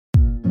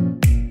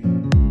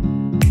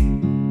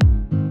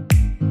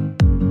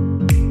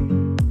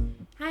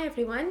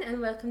everyone, and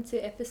welcome to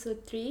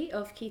episode 3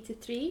 of Key to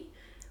 3.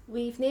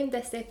 We've named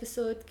this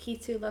episode Key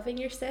to Loving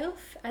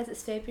Yourself. As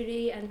it's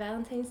February and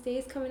Valentine's Day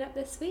is coming up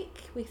this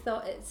week, we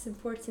thought it's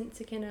important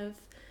to kind of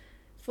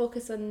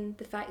focus on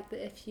the fact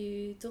that if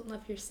you don't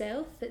love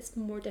yourself, it's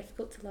more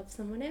difficult to love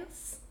someone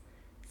else.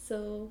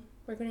 So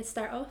we're going to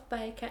start off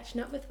by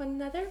catching up with one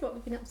another, what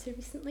we've been up to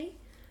recently.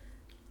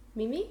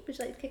 Mimi, would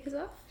you like to kick us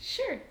off?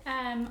 Sure.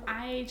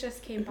 I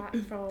just came back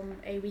from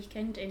a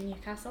weekend in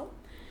Newcastle,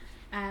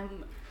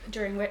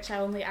 during which I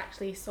only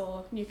actually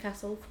saw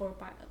Newcastle for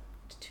about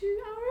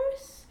 2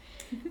 hours.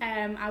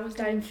 I was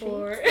down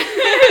for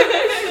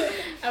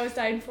I was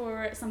down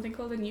for something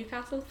called the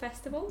Newcastle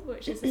Festival,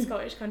 which is a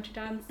Scottish country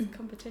dance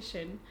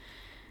competition.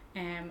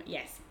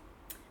 Yes,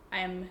 I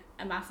am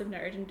a massive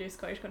nerd and do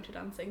Scottish country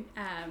dancing.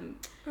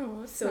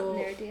 It's not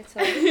nerdy at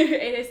all.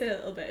 It is a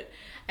little bit.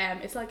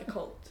 It's like a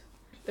cult.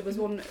 There was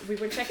one, we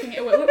were checking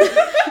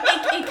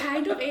it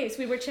kind of is.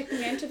 We were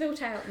checking into the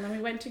hotel and then we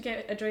went to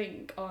get a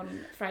drink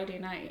on Friday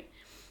night.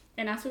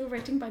 And as we were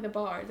waiting by the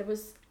bar, there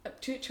was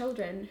 2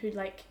 children who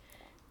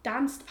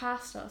danced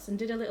past us and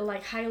did a little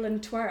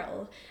Highland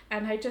twirl.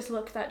 And I just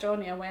looked at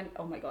Johnny and went,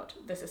 oh my god,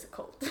 this is a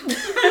cult.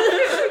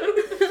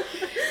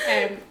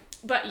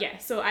 But yeah,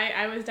 so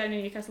I was down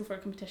in Newcastle for a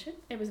competition.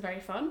 It was very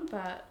fun,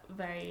 but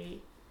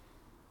very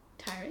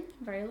tiring,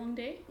 very long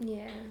day.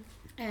 Yeah.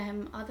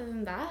 Other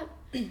than that,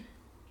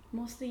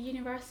 mostly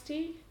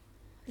university.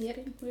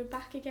 Yep. We're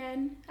back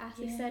again, as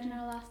we said in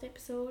our last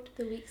episode.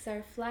 The weeks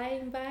are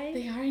flying by.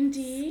 They are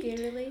indeed.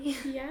 Scarily.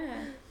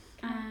 Yeah.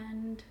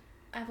 And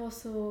I've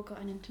also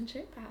got an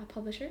internship at a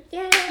publisher.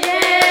 Yay!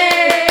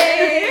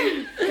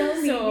 Yay!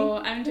 So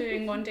I'm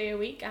doing 1 day a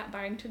week at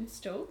Barrington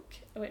Stoke,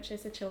 which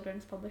is a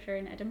children's publisher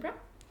in Edinburgh.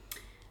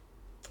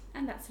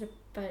 And that's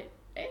about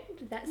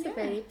it. That's a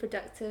very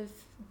productive,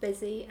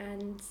 busy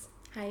and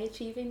high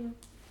achieving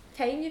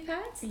time you've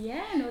had.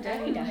 Yeah, no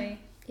doubt.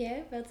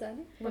 Yeah, well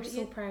done. We're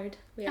so proud.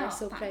 We are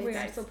so proud. We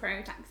are so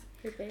proud. Thanks.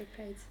 We're very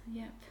proud.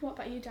 Yeah. What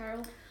about you,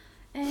 Daryl?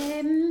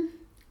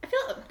 I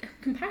feel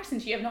comparison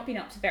to you, I've not been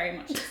up to very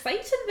much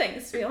exciting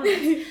things, to be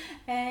honest.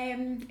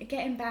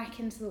 Getting back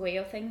into the way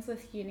of things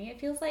with uni, it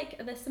feels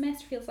like this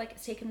semester feels like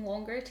it's taken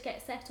longer to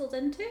get settled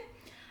into,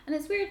 and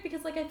it's weird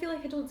because I feel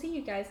like I don't see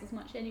you guys as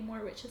much anymore,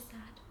 which is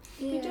sad.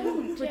 Yeah. We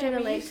don't. We're Yeah, doing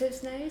we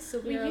electives now, so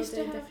we we're all used to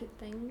doing have- different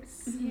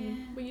things. Yeah.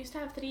 We used to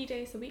have 3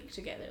 days a week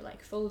together,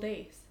 full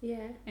days,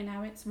 Yeah. and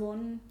now it's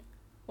 1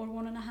 or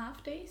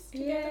 1.5 days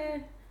together. Yeah.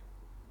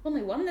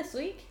 Only one this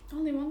week.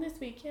 Only 1 this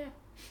week. Yeah.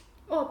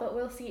 Oh, but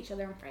we'll see each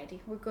other on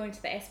Friday. We're going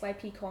to the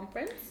SYP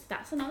conference.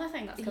 That's another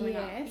thing that's coming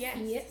up. Yes. Yes.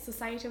 Yep.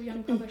 Society of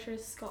Young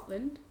Publishers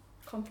Scotland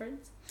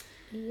conference.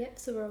 Yep,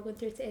 so we're all going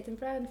through to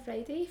Edinburgh on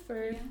Friday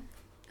for Yeah.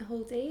 a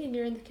whole day, and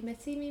you're in the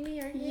committee, Mimi,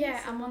 aren't you?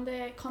 Yeah, So- I'm on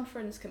the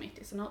conference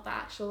committee, so not the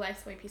actual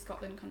SYP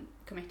Scotland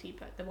committee,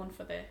 but the one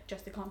for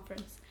just the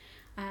conference.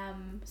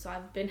 So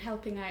I've been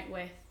helping out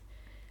with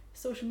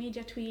social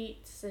media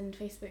tweets and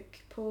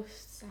Facebook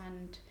posts,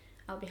 and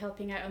I'll be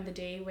helping out on the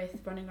day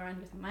with running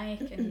around with a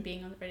mic and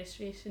being on the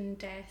registration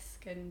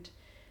desk and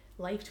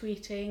live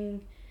tweeting.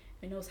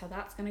 Who knows how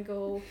that's gonna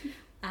go?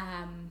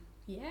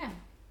 Yeah,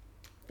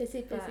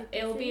 Busy, but busy.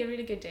 it'll be a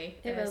really good day.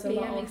 It There's will a be.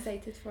 lot I'm of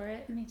excited for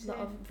it. Me a lot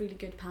of really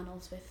good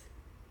panels with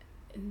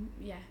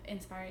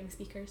inspiring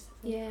speakers.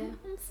 Yeah.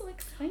 I'm so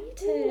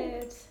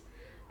excited.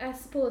 I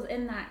suppose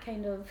in that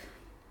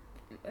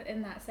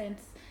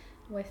sense,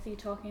 with you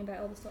talking about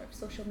all the sort of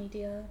social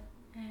media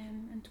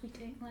and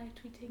tweeting, live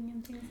tweeting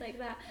and things like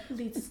that,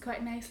 Leads us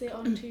quite nicely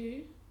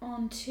onto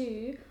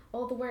onto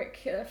all the work.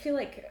 I feel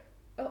like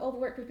all the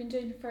work we've been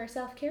doing for our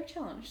self-care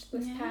challenge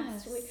this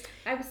past Yes. week.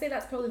 I would say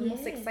that's probably the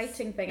most Yes.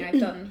 exciting thing I've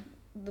done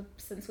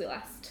since we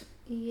last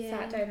Yeah.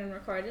 sat down and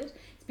recorded.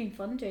 It's been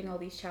fun doing all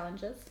these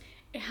challenges.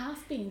 It has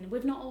been.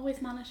 We've not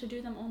always managed to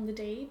do them on the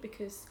day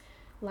because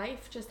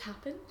life just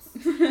happens.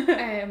 But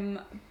And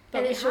we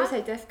it shows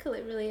have- how difficult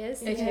it really is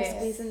to It is.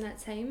 squeeze in that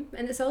time.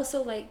 And it's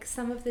also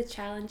some of the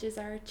challenges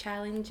are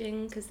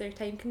challenging because they're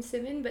time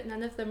consuming, but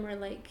none of them are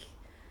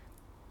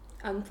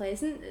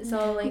unpleasant. It's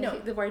all No.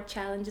 the word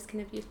challenge is kind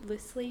of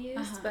loosely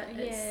used, but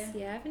it's,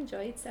 yeah. I've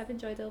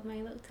enjoyed all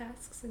my little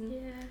tasks, and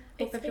Yeah. hope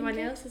It's been everyone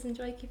good. else has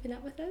enjoyed keeping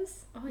up with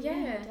us. Oh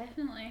Yeah.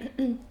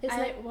 definitely.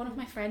 It's One of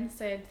my friends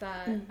said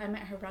that I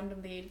met her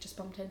randomly, just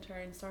bumped into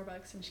her in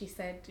Starbucks, and she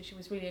said she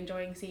was really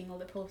enjoying seeing all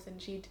the posts,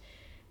 and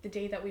the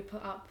day that we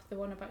put up the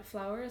one about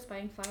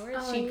buying flowers,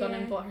 Oh, she'd gone yeah.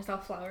 and bought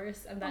herself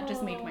flowers, and that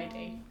just made my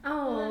day.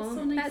 oh, that's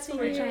so nice that's to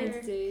what we're trying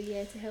hear. to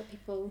do, to help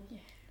people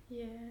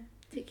Yeah.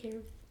 take care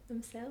of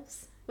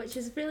themselves, which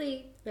is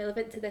really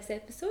relevant to this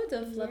episode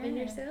of loving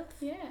Yeah. yourself.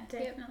 Yeah.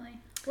 Definitely.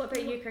 What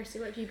about you, Kirsty?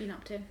 What have you been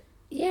up to?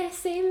 Yeah,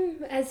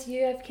 same as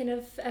you.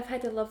 I've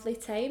had a lovely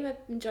time. I've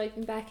enjoyed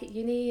being back at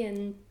uni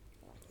and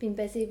been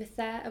busy with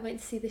that. I went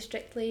to see the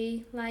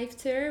Strictly live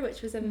tour,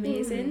 which was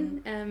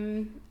amazing.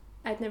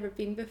 I'd never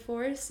been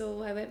before,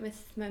 so I went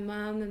with my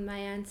mum and my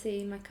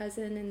auntie, my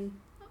cousin, and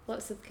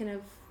lots of kind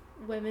of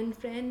women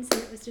friends,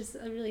 and it was just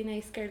a really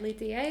nice girly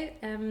day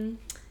out.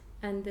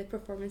 and the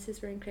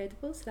performances were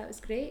incredible, so that was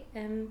great.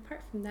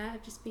 Apart from that,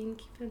 I've just been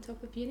keeping on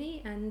top of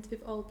uni, and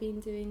we've all been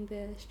doing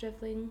the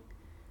Strivling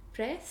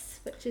Press,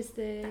 which is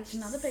That's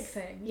another big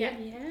thing. Yeah.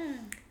 Yeah.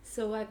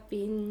 So I've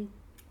been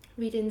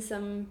reading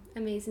some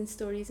amazing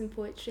stories and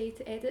poetry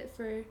to edit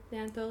for the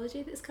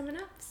anthology that's coming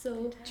up.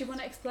 So Do you want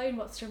to explain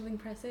what Strivling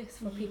Press is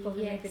for people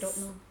who maybe don't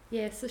know?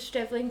 yeah, so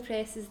Strivling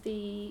Press is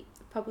the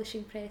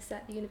publishing press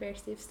at the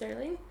University of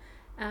Stirling.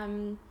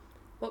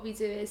 What we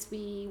do is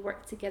we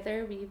work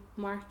together, we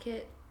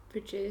market,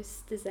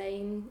 produce,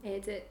 design,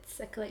 edit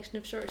a collection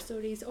of short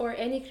stories or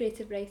any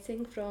creative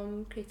writing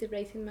from creative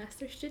writing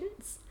master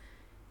students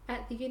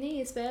at the uni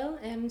as well.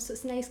 So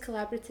it's nice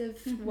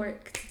collaborative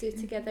work to do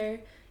together.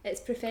 It's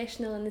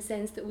professional in the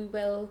sense that we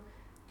will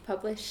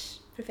publish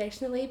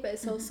professionally, but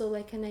it's also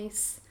like a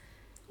nice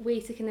way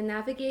to kind of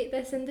navigate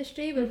this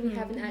industry when we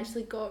haven't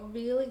actually got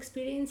real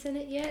experience in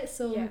it yet.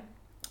 So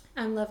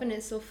I'm loving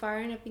it so far,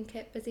 and I've been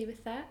kept busy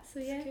with that. So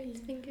yeah,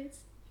 it's been good.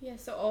 Yeah,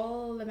 so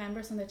all the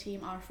members on the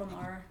team are from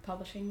our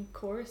publishing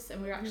course,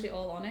 and we're actually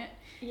all on it.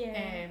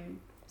 Yeah.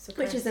 So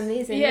Which is Chris-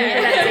 amazing.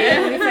 Yeah. That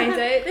day when we found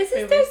out this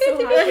We is were so so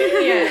good to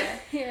be.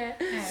 happy.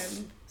 Yeah.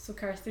 So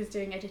Kirsty's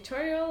doing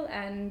editorial,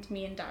 and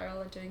me and Daryl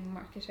are doing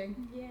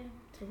marketing. Yeah.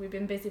 So we've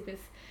been busy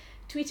with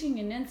tweeting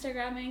and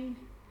Instagramming.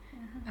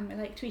 And we're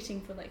like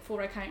tweeting for like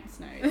 4 accounts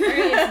now.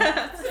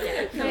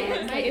 It's very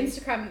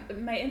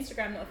My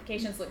Instagram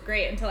notifications look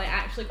great until I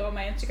actually go on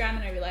my Instagram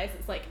and I realise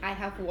it's like I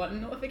have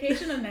one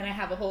notification and then I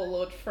have a whole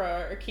load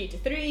for Key to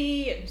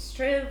 3 and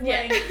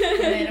Strivling. And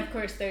then of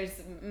course there's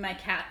my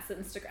cat's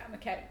Instagram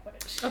account,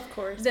 which Of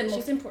course. the which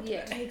most is- important.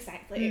 Yeah.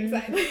 exactly.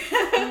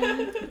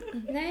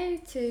 Now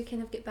to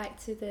kind of get back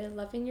to the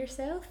loving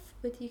yourself,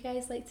 would you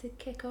guys like to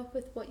kick off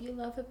with what you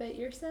love about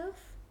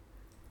yourself?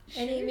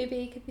 Any,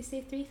 maybe could we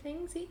say 3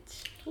 things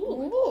each?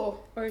 Ooh.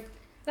 Or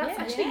That's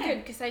Yeah. actually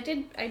good, because I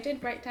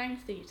did write down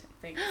 3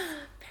 things.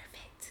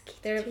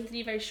 perfect. There are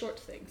 3 very short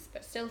things,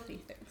 but still 3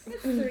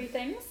 things. 3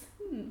 things.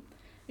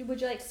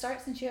 Would you like to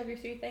start since you have your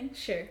 3 things?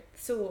 Sure.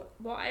 So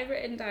what I've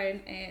written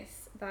down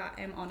is that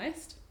I'm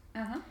honest,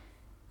 that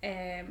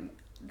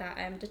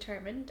I'm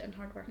determined and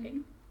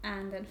hardworking,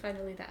 and then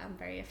finally that I'm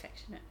very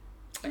affectionate.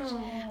 Which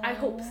I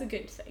hope is a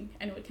good thing.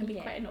 I know it can be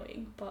quite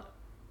annoying, but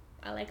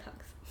I like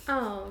hugs.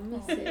 Oh, me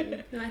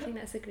too. No, I think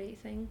that's a great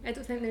thing. I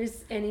don't think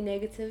there's any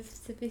negatives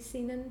to be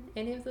seen in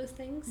any of those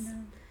things.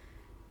 No.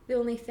 The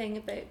only thing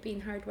about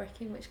being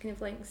hardworking, which kind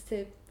of links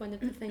to one of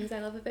the things I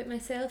love about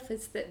myself,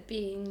 is that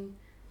being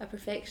a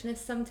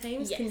perfectionist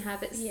sometimes can Yes.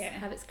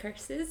 have its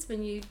curses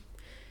when you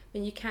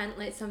can't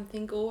let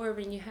something go, or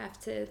when you have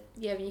to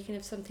when you kind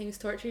of sometimes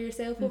torture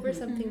yourself over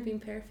something being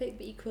perfect.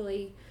 But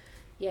equally,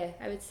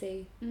 I would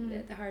say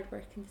that the hard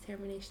work and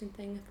determination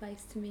thing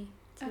applies to me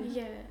too.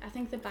 Yeah, I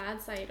think the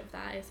bad side of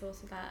that is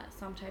also that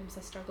sometimes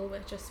I struggle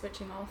with just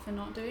switching off and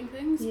not doing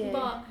things. Yeah.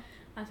 But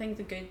I think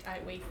the good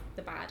outweighs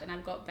the bad, and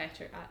I've got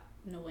better at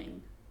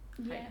knowing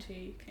how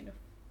to kind of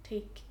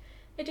take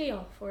a day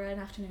off or an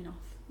afternoon off.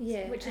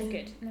 Yeah, Which is and-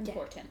 good and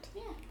important.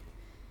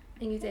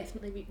 And you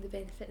definitely reap the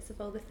benefits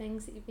of all the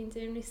things that you've been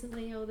doing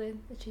recently, all the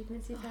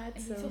achievements you've had.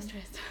 I'm So so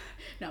stressed.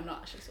 No, I'm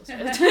not actually so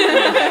stressed.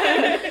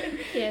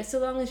 yeah, so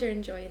long as you're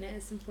enjoying it,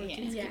 it's important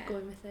to Yeah. keep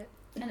going with it.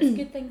 And it's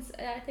good things.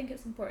 I think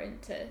it's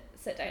important to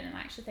sit down and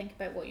actually think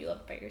about what you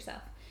love about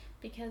yourself,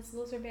 because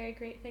those are very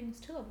great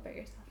things to love about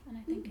yourself. And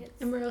I think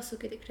it's And we're also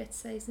good at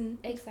criticising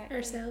exactly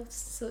ourselves,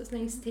 so it's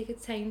nice to take a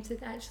time to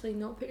actually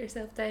not put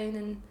yourself down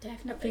and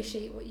Definitely.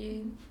 appreciate what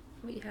you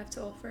have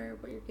to offer,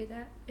 what you're good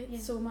at.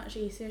 It's so much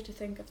easier to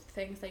think of the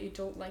things that you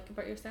don't like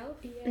about yourself.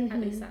 Yeah. At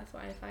least that's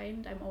what I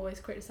find. I'm always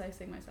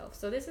criticising myself.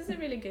 So this is a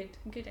really good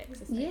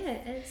exercise. Yeah,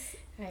 it is.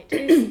 Right,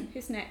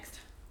 who's next?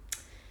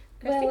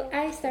 Well,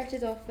 I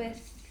started off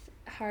with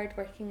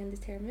hardworking and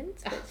determined,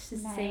 which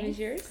is the same as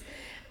yours.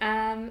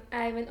 I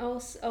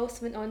also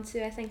went on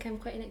to, I think I'm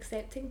quite an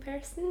accepting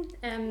person.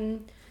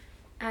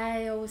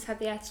 I always have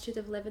the attitude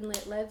of live and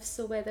let live,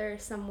 so whether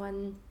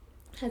someone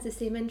has the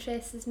same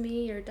interests as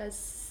me or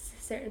does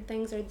certain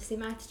things or the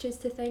same attitudes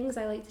to things,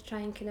 I like to try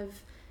and kind of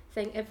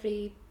think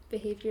every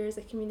behaviour is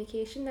a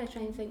communication. I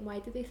try and think, why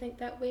do they think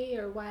that way,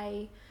 or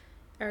why,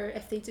 or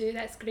if they do,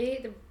 that's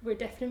great, we're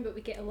different but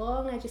we get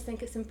along. I just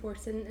think it's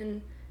important,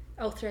 and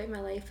all throughout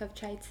my life I've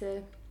tried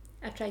to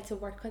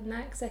work on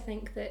that, because I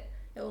think that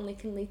it only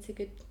can lead to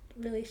good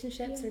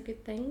relationships or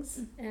good things.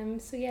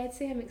 So yeah, I'd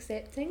say I'm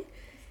accepting,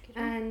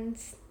 and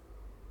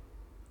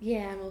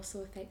I'm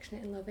also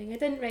affectionate and loving. I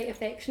didn't write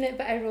affectionate,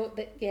 but I wrote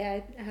that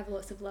I have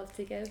lots of love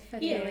to give. I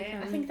feel like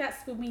I think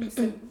that's what means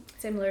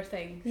similar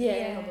things.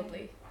 Yeah.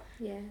 Probably.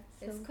 so.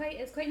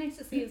 It's quite nice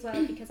to see as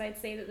well, because I'd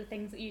say that the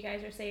things that you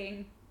guys are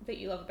saying that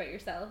you love about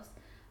yourselves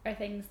are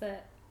things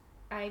that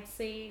I'd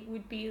say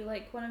would be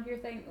like one of the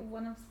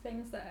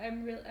things that I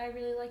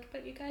really like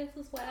about you guys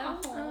as well.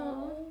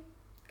 Oh.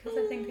 Because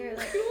I think they're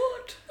like You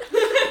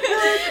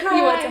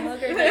want to hug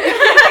her?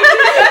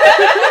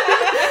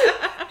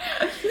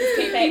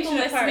 People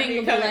listening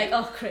will be like,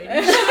 oh, cringe.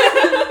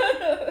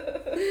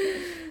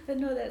 But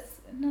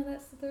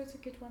those are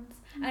good ones.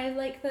 I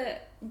like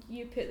that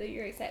you put that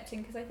you're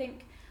accepting, because I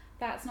think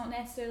that's not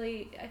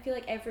necessarily, I feel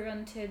like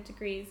everyone to a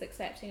degree is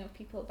accepting of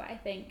people, but I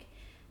think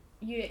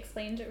you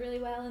explained it really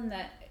well in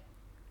that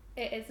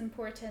it is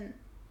important,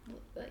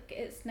 like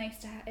it's nice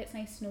to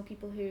know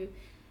people who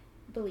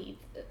believe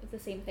the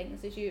same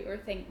things as you or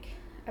think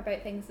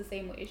about things the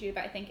same way as you,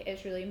 but I think it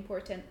is really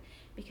important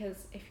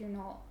because if you're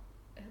not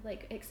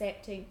like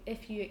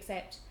if you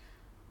accept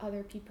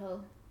other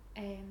people,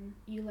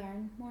 you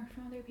learn more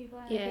from other people,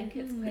 and I think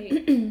it's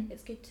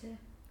it's good to.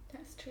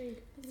 That's true.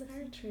 That's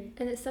very true.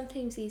 And it's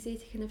sometimes easy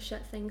to kind of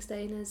shut things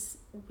down as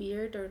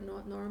weird or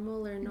not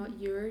normal or not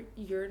your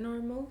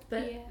normal,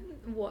 but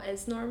what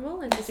is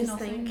normal? And I just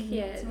think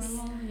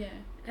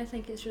I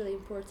think it's really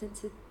important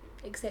to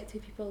accept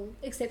people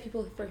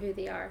for who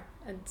they are,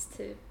 and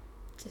to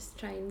just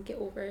try and get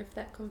over if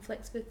that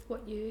conflicts with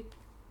what you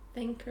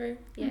think or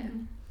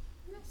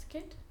That's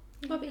good.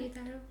 What about you,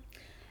 Darryl?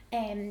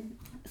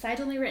 So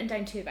I'd only written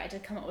down 2, but I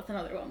did come up with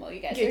another one while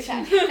you guys were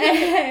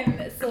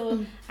chatting.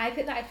 So I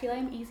put that I feel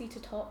I'm easy to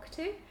talk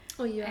to.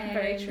 Oh, you are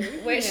very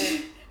true.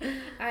 Which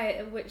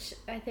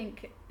I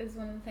think is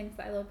one of the things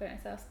that I love about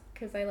myself,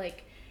 because I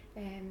like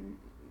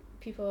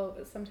people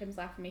sometimes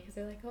laugh at me because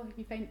they're like, oh,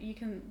 you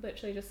can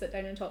literally just sit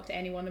down and talk to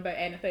anyone about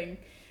anything,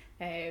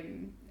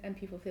 and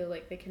people feel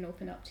like they can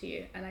open up to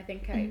you, and I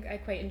think I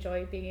quite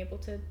enjoy being able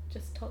to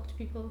just talk to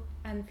people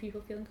and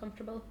people feeling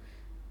comfortable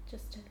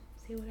just to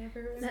say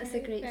whatever. That's a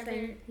great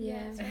thing.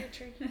 Yeah, it's very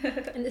true.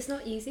 And it's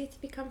not easy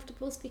to be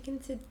comfortable speaking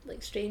to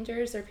like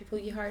strangers or people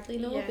you hardly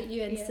know, but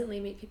you instantly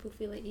make people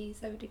feel at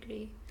ease. I would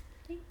agree.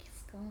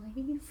 Thanks, guys.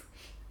 I'm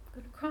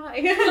gonna cry.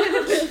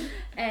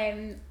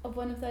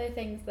 One of the other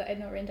things that I'd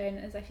not written down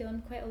is I feel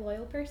I'm quite a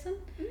loyal person,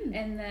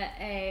 in that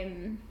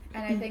and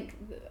I think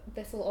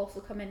this will also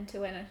come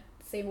into when I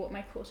say what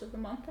my quote of the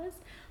month is,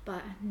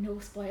 but no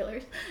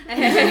spoilers. But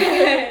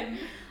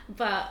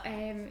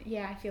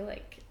I feel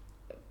like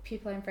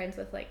people I'm friends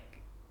with, like,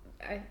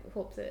 I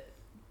hope that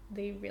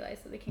they realise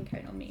that they can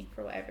count on me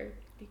for whatever,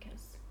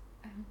 because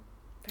I'm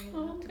very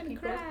loyal to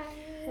people.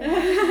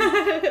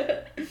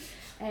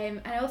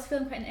 And I also feel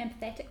I'm quite an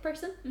empathetic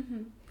person,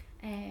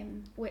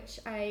 which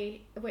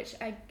I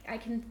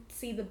can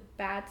see the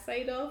bad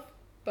side of,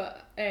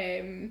 but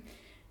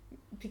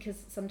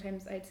because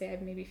sometimes I'd say I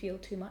maybe feel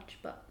too much,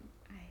 but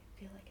I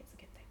feel like it's a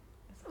good thing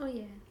as well. Oh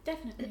yeah,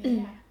 definitely.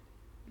 Yeah.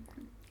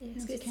 Yeah,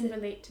 it's good to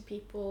relate to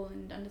people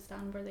and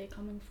understand where they're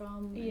coming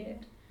from.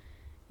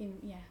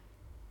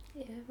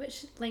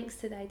 Which links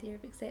to the idea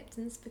of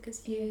acceptance,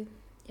 because you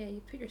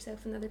put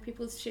yourself in other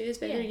people's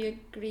shoes, whether you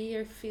agree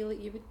or feel that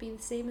you would be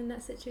the same in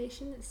that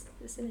situation. It's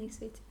a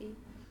nice way to be.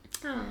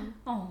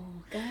 Oh,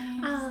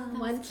 guys. Oh,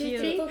 1, 2,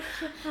 3.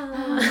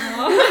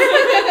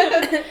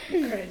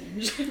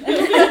 Cringe.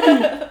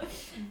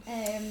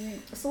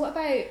 So what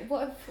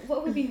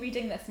have we been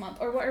reading this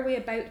month, or what are we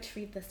about to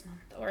read this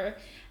month, or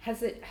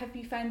have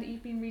you found that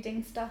you've been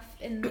reading stuff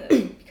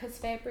because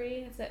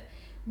February, has it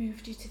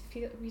moved you to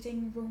feel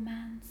reading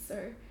romance,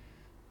 or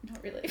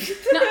not really?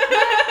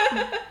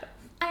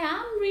 I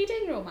am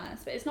reading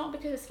romance, but it's not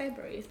because it's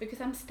February, it's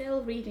because I'm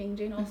still reading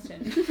Jane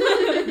Austen.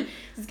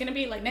 It's going to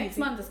be like next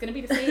month, it's going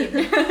to be the same.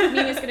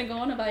 Mina's going to go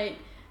on about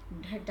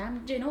her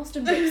damn Jane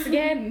Austen books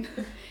again.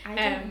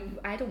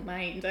 I don't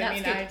mind.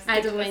 I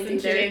don't mind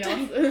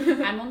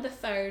either. I'm on the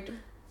 3rd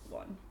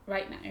one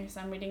right now,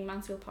 so I'm reading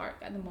Mansfield Park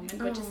at the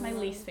moment, which is my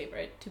least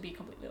favourite, to be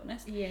completely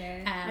honest.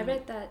 I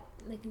read that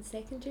like in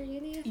second year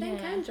uni, I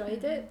think. I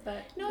enjoyed it,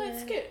 but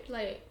it's good.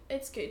 Like,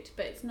 it's good,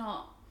 but it's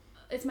not.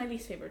 It's my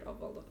least favourite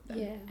of all of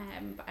them.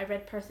 But I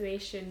read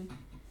Persuasion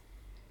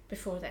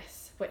before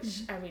this,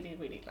 which I really,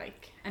 really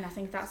like, and I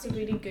think that's a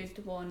really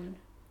good one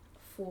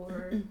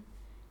for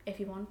if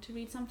you want to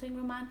read something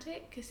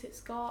romantic, because it's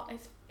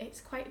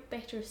quite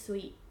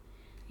bittersweet,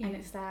 and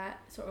it's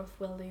that sort of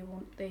will they,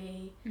 won't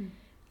they,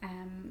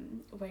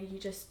 where you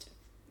just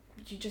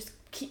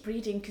keep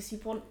reading because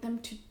you want them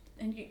to,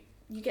 and you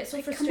get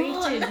so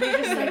frustrated. You're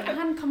just like,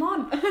 Anne, come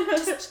on,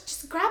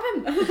 just grab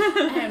him,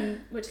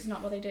 which is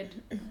not what they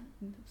did in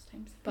those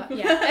times. But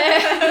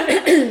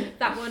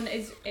that one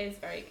is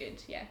very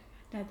good. Yeah.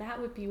 Now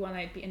that would be one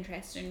I'd be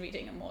interested in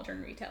reading a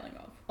modern retelling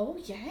of. Oh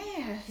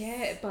yeah.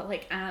 Yeah, but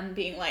like Anne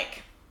being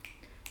like,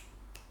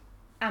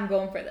 I'm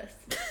going for this.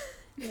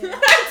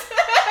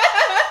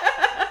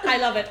 I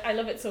love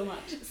it so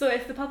much. So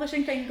if the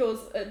publishing thing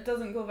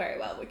doesn't go very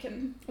well, we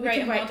can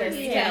write a modern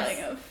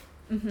retelling of.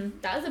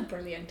 That is a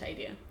brilliant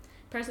idea.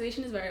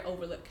 Persuasion is very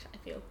overlooked, I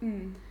feel.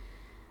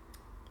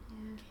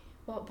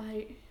 What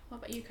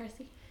about you,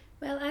 Kirsty?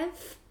 Well,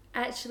 I've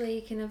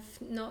actually kind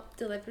of not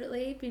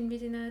deliberately been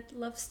reading a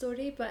love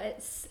story, but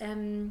it's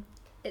on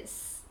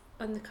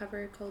the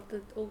cover called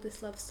The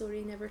Oldest Love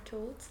Story Never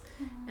Told,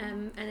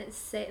 and it's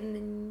set in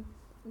the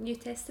New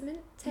Testament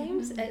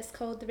times. It's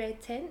called The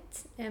Red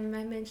Tent. I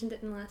mentioned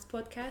it in the last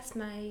podcast.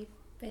 My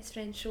best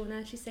friend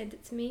Shona, she sent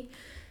it to me,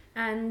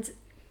 and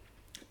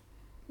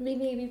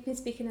maybe we've been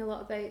speaking a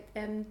lot about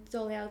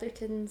Dolly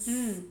Alderton's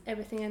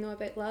Everything I Know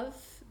About Love,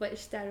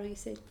 which Darryl, you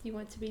said you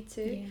want to read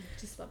too. Yeah,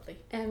 just lovely.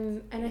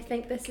 And I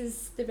think this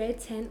is The Red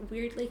Tent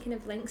weirdly kind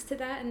of links to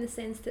that, in the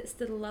sense that it's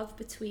the love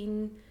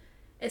between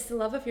it's the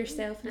love of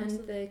yourself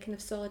and the kind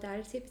of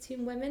solidarity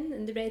between women.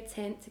 And the Red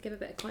Tent, to give a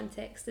bit of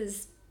context,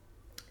 is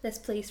this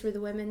place where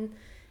the women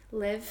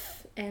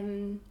live.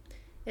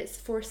 It's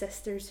 4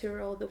 sisters who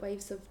are all the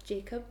wives of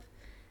Jacob,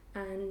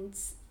 and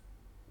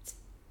to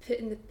put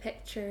in the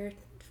picture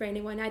for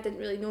anyone, I didn't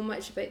really know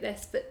much about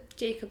this, but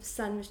Jacob's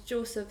son was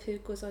Joseph,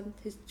 who's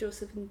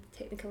Joseph in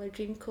Technicolor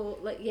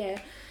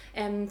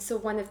Dreamcoat, so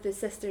one of the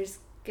sisters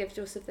give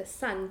Joseph this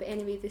son, but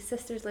anyway, the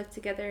sisters live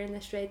together in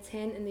this red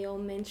tent, and they all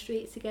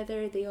menstruate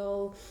together, they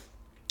all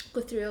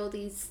go through all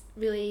these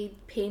really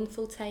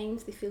painful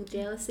times, they feel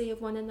jealousy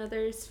of one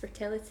another's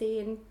fertility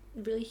and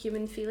really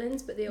human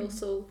feelings, but they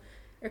also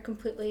are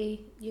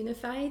completely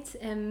unified.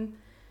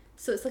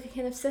 So it's like a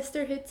kind of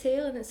sisterhood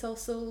tale, and it's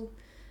also,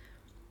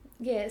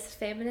 it's a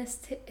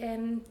feminist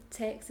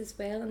text as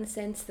well, in the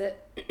sense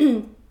that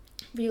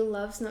real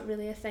love's not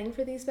really a thing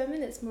for these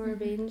women. It's more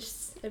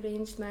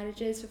arranged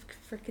marriages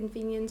for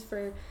convenience,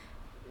 for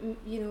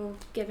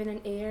giving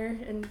an heir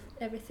and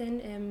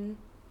everything.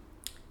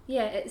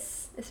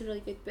 It's a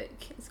really good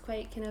book. It's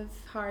quite kind of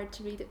hard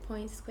to read at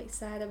points. It's quite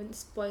sad. I wouldn't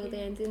spoil the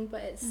ending,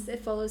 but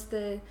it follows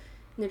the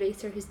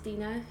narrator, who's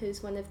Dinah,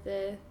 who's one of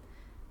the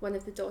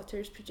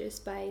daughters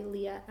produced by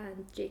Leah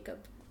and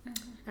Jacob,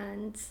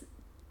 and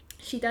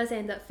she does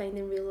end up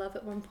finding real love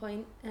at one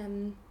point,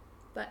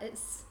 but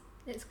it's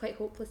quite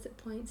hopeless at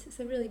points. It's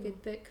a really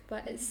good book,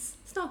 but it's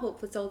not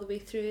hopeless all the way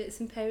through.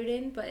 It's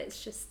empowering, but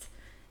it's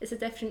a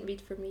different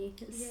read for me.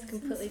 It's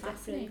completely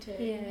different.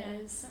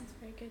 It sounds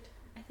very good.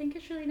 I think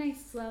it's really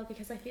nice as well,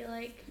 because I feel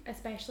like,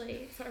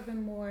 especially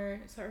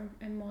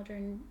in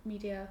modern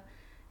media,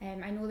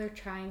 I know they're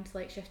trying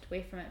to shift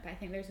away from it, but I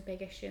think there's a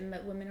big issue in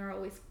that women are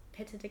always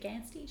pitted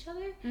against each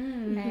other.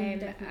 And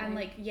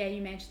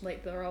you mentioned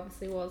there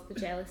obviously was the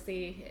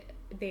jealousy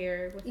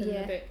there within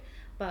the book,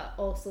 but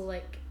also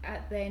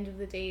at the end of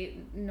the day,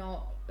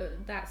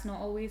 that's not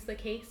always the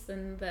case,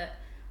 and that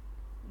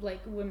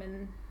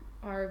women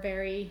are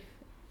very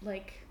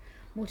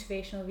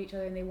motivational of each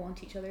other, and they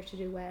want each other to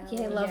do well.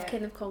 Love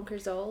kind of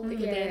conquers all. At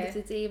the end of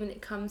the day, when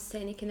it comes to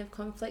any kind of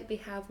conflict, they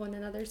have one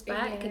another's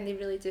back, and they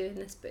really do in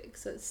this book.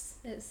 So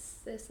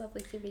it's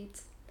lovely to read.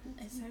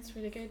 It sounds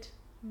really good.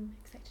 I'm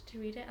excited to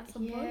read it at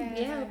some point.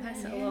 I'll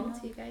pass it along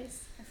to you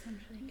guys. That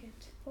sounds really good.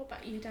 What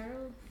about you,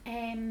 Daryl?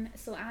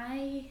 So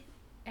I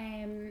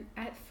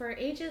for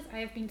ages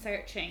I've been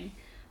searching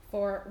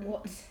for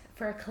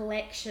a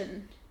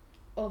collection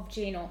of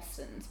Jane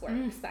Austen's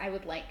works that I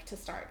would like to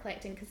start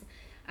collecting, because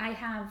I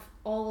have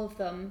all of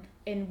them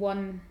in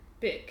one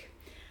book,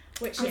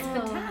 which is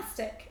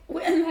fantastic.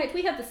 In fact,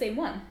 we have the same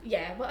one.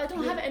 Yeah, well, I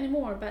don't have it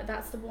anymore, but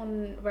that's the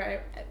one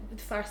where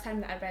the first time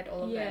that I read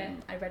all of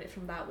them, I read it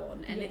from that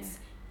one, and it's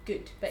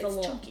good, but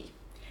it's chunky.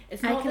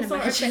 It's not the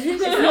sort of thing.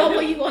 It's not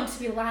what you want to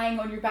be lying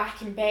on your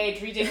back in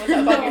bed reading with it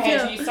above your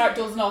head, and you start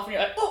dozing off, and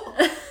you're like,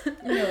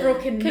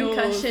 broken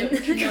concussion.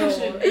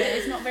 Concussion.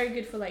 It's not very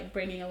good for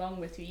bringing along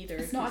with you either.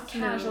 It's not a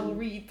casual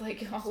read.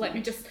 Let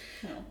me just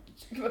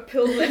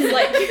pull this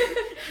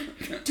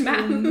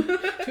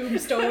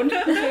tombstone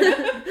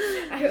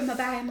out of my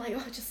bag. I'm like,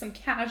 just some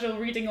casual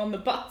reading on the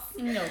bus.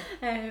 No.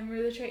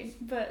 Or the train.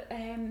 But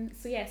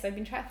so I've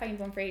been trying to find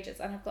one for ages,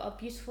 and I've got a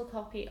beautiful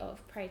copy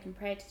of Pride and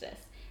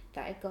Prejudice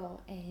that I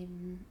got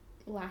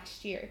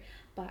last year,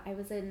 but I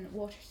was in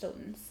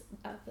Waterstones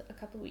a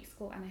couple of weeks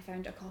ago, and I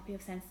found a copy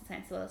of Sense and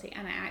Sensibility,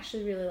 and I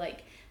actually really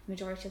like the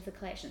majority of the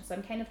collection, so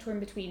I'm kind of torn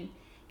between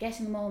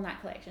getting them all in that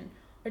collection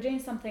or doing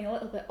something a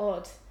little bit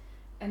odd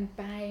and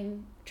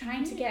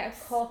trying to get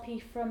a copy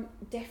from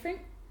different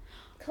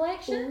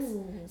collections.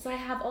 Ooh. So I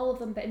have all of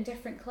them but in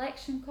different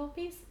collection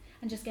copies,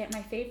 and just get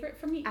my favourite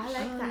from each. I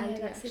like that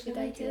idea. That's a good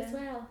idea as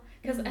well.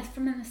 Because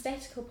from an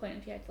aesthetical point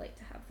of view, I'd like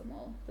to have them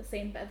all the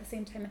same, but at the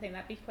same time, I think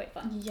that'd be quite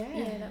fun. Yeah,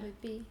 that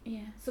would be.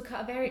 Yeah. So to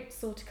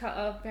cut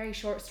a very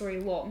short story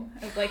long,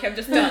 as I've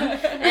just done,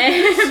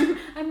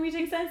 I'm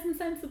reading Sense and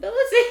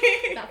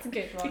Sensibility. That's a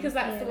good one. Because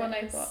that's the one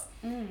I bought.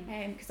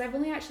 Because I've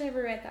only actually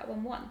ever read that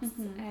one once.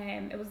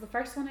 It was the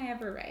first one I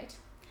ever read,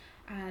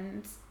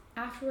 and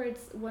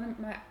afterwards, one of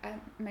my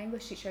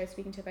English teacher I was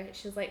speaking to about it,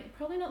 she was like,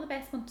 probably not the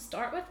best one to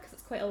start with because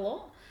it's quite a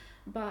lot,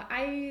 but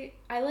I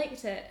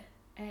liked it.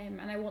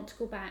 And I want to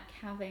go back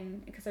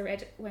because I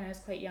read it when I was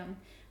quite young.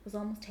 It was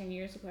almost 10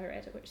 years ago I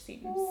read it, which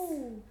seems a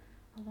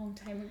long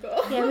time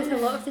ago. Yeah, with a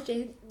lot of the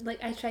Jane,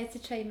 I tried to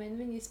chime in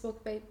when you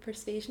spoke about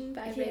persuasion,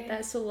 but I read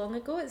that so long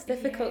ago. It's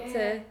difficult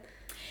to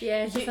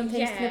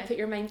sometimes kind of put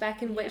your mind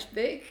back in which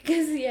book,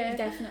 because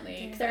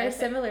definitely, cause there are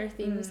similar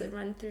themes that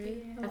run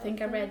through. I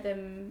think I read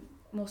them,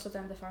 most of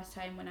them, the first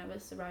time when I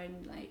was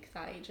around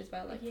that age as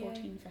well,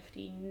 14,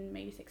 15,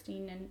 maybe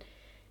 16, and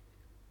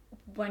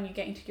when you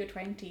get into your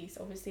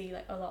 20s, obviously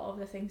a lot of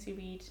the things you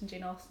read in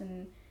Jane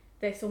Austen,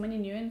 there's so many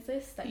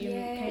nuances that you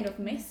kind of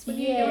miss when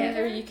you're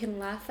younger, or you can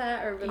laugh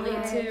at or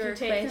relate to or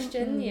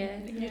question.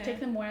 You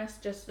take them more as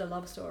just a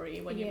love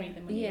story when you read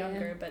them when you're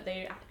younger, but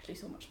they're actually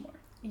so much more.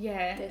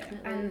 Yeah,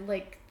 Definitely. and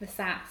like the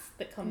sass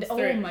that comes Oh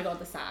through. my god,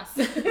 the sass.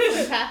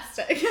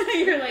 Fantastic.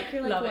 you're like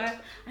Love wow, it.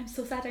 I'm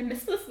so sad I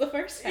missed this the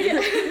first time.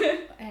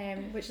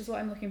 Which is what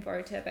I'm looking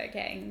forward to about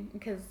getting,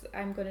 because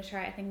I think I'm going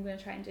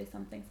to try and do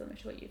something similar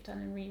to what you've done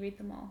and reread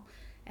them all.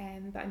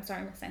 But I'm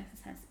starting with Sense and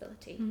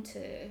Sensibility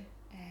to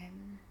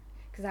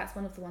because that's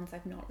one of the ones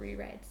I've not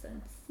reread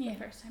since the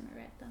first time I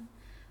read them.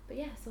 But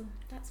yeah, so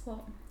that's what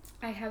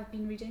I have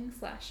been reading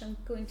 / I'm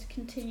going to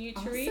continue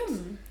to read.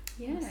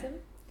 Yeah. Awesome.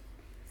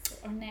 So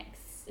our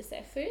next is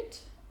there food?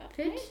 Up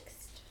Food?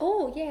 next.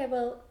 Oh yeah,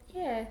 well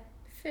yeah,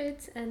 food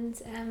and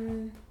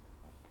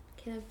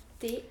kind of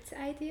date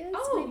ideas.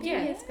 Oh, maybe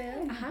yeah. as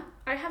well. Uh-huh.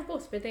 I have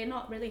both, but they're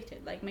not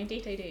related. Like my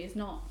date idea is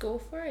not Go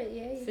for it.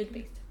 Yeah. you food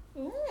based.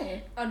 Ooh.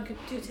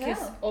 Because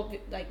tell.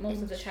 like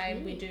most of the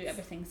time we do Intrigued.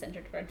 everything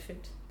centered around food.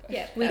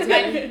 Yeah, We do. my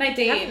haven't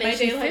day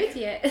mentioned like food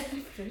yet.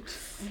 Food.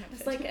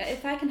 it's like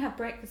if I can have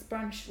breakfast,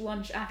 brunch,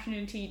 lunch,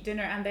 afternoon tea,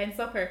 dinner, and then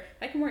supper,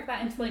 if I can work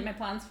that into like my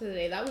plans for the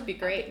day, that would be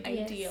great.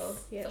 Yes. Ideal.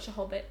 Yeah. Such a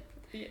hobbit.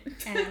 Yeah.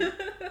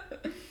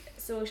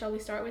 So shall we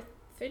start with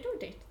food or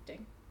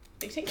dating?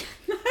 Dating.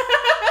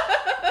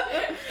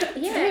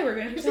 Today we're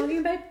going to be talking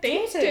about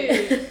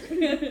Dating.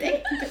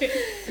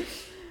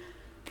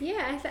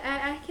 Yeah,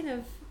 I kind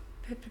of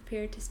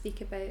prepared to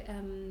speak about a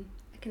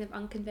kind of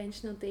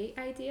unconventional date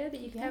idea that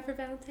you could have for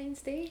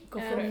Valentine's Day. Go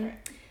for it.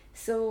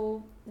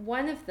 So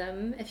one of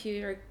them, if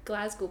you're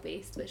Glasgow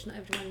based, which not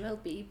everyone will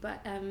be,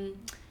 but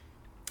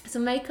so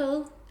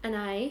Michael and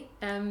I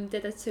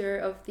did a tour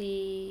of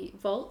the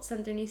vaults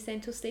underneath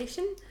Central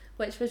Station,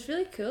 which was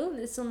really cool.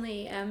 It's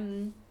only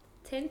 £10,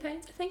 I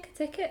think, a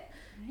ticket.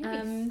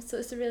 Nice. So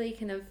it's a really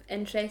kind of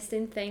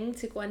interesting thing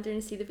to go under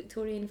and see the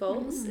Victorian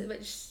vaults,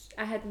 which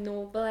I had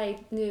I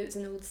knew it was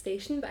an old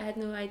station, but I had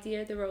no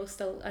idea they were all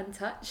still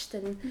untouched.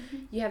 And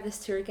you have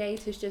this tour guide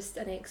who's just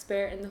an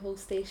expert in the whole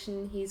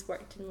station. He's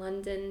worked in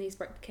London, he's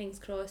worked at King's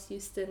Cross,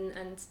 Euston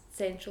and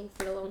Central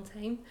for a long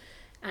time,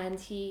 and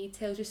he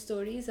tells you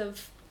stories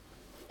of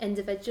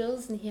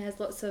individuals, and he has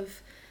lots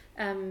of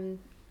kind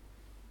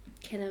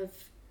of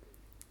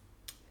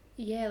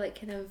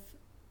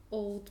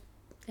old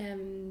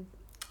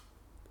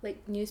like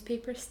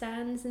newspaper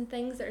stands and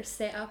things that are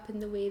set up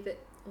in the way that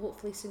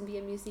hopefully soon be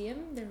a museum.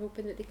 They're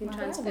hoping that they can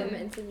transform it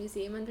into a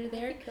museum under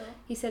there. Cool.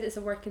 He said it's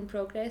a work in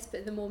progress, but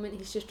at the moment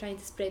he's just trying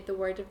to spread the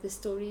word of the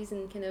stories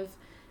and kind of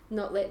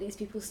not let these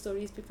people's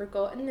stories be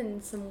forgotten,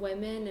 and some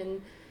women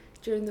and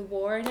during the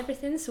war and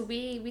everything. So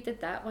we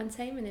did that one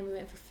time, and then we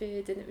went for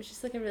food, and it was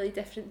just like a really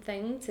different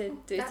thing to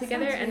do that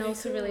together, sounds and really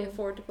also cool. really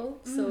affordable.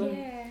 So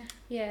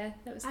Yeah.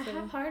 that was I cool.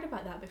 have heard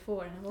about that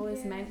before, and I've always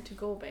Yeah. meant to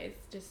go, but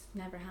it's just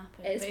never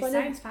happened. It's But it one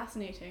of- sounds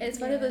fascinating. It's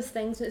one of those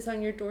things when it's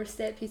on your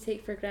doorstep you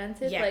take for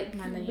granted. Yeah, like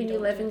and then you when you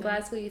don't live do in them.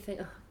 Glasgow, you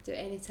think, oh, I'll do it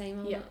any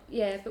time.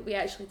 Yeah. But we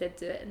actually did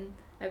do it, and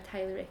I would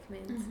highly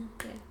recommend. Mhm.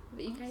 Yeah,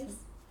 but you guys,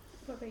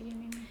 What about you,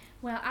 Mimi?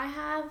 Well, I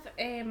have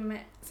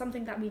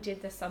something that we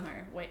did this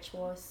summer, which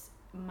was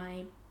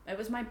it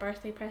was my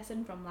birthday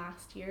present from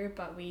last year,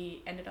 but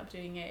we ended up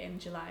doing it in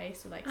July,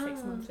 so like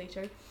 6 Oh. months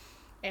later.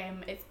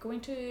 It's going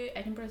to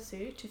Edinburgh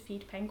Zoo to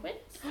feed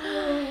penguins,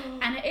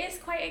 and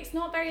it's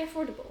not very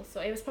affordable,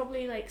 so it was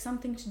probably like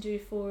something to do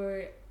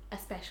for a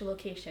special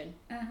occasion.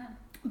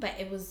 But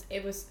it was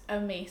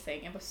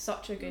amazing. It was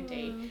such a good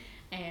day.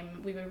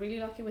 We were really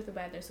lucky with the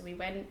weather, so we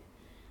went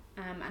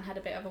and had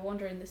a bit of a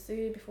wander in the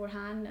zoo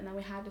beforehand, and then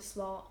we had a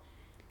slot,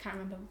 can't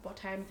remember what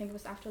time, I think it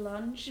was after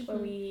lunch, where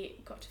we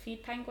got to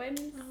feed penguins.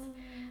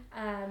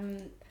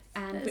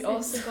 And That we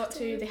sounds also got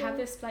to, they have adorable.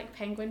 this like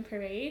penguin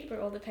parade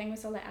where all the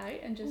penguins are let out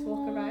and just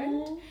walk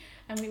around,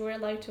 and we were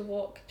allowed to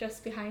walk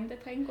just behind the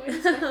penguins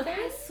with them.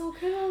 That's so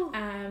cool.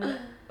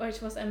 Which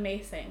was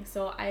amazing.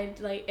 So I'd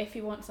like, if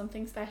you want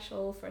something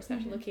special for a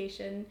special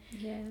occasion,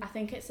 Yeah. I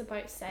think it's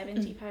about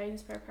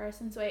 £70 per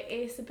person, so it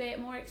is a bit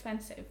more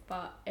expensive,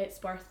 but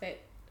it's worth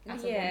it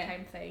as a Yeah.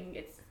 one-time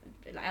thing.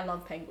 Like, I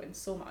love penguins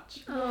so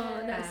much,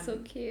 Oh, that's so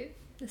Um, cute.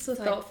 It's so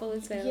so thoughtful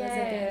as well as a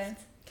yeah.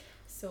 gift.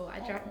 so I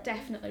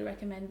definitely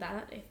recommend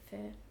that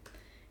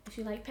if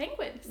you like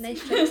penguins. Nice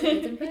trip to Who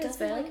Edinburgh as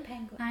doesn't well. like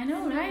penguins? I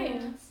know,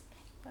 right?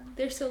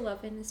 They're so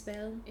loving as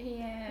well.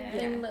 Yeah.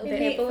 Them little They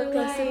pebble make for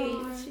across the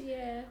life. beach.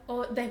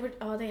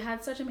 Yeah. They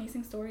had such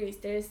amazing stories.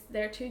 There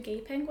are 2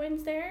 gay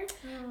penguins there,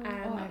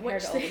 I've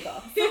which heard all they- of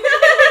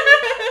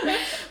that.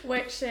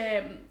 which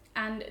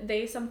and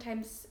they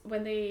sometimes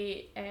when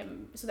they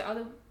so the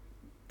other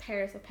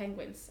pairs of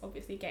penguins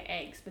obviously get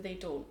eggs, but they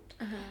don't.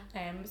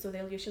 So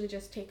they'll usually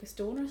just take a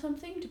stone or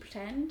something to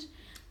pretend.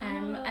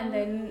 And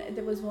then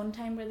there was one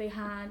time where they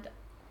had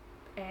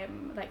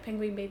like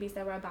penguin babies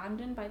that were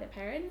abandoned by their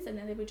parents, and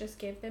then they would just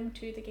give them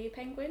to the gay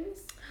penguins,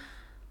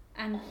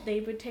 and they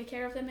would take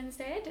care of them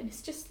instead. And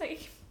it's just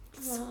like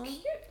so Aw.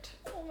 cute.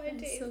 Oh my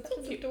That's days, so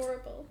that's cute.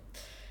 adorable.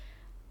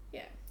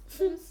 Yeah,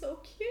 it's so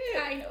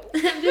cute. I know.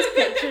 I'm just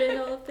picturing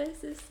all of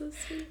this. It's so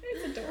sweet.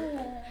 It's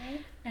adorable.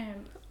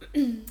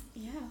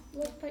 Yeah.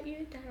 What about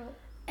you,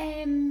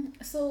 Daryl?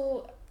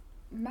 So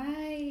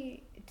my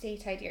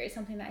date idea is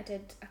something that I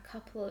did a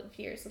couple of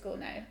years ago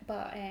now,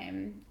 but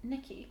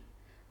Nikki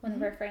one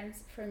of our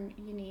friends from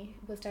uni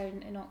was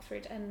down in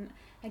Oxford, and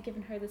I'd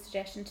given her the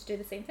suggestion to do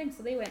the same thing.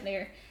 So they went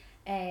there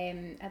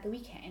at the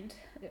weekend,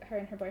 her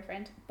and her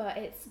boyfriend. But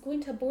it's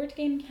going to a board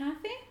game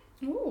cafe.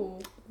 Ooh.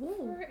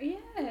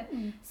 Yeah.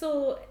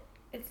 So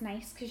it's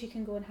nice because you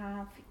can go and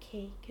have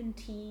cake and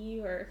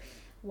tea or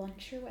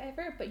lunch or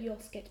whatever, but you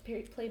also get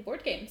to play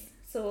board games.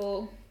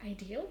 So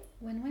Ideal.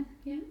 win-win.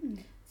 Yeah.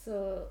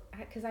 So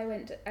because I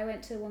went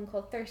to one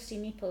called Thirsty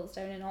Meeples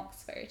down in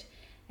Oxford,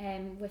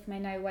 with my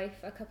now wife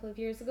a couple of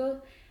years ago,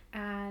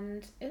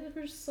 and it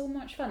was so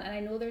much fun. And I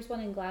know there's one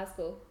in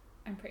Glasgow,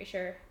 I'm pretty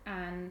sure,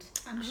 and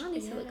I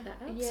need to look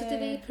that up. Yeah. So do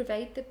they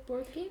provide the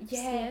board games?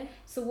 yeah.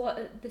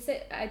 So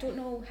I don't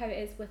know how it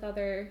is with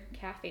other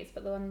cafes,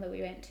 but the one that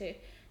we went to,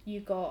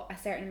 you got a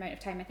certain amount of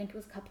time. I think it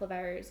was a couple of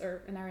hours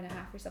or an hour and a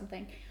half or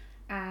something,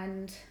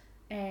 and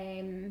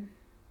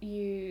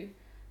you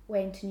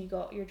went and you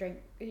got your drink.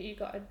 You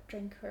got a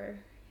drink or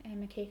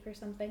a cake or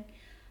something,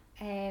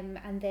 and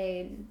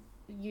then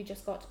you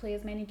just got to play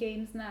as many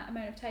games in that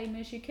amount of time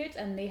as you could,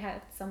 and they had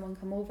someone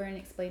come over and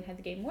explain how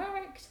the game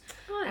worked.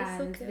 Oh,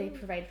 that's And so they cool.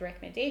 provided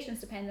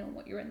recommendations depending on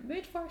what you're in the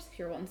mood for. So if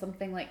you're wanting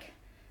something like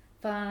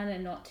fun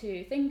and not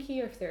too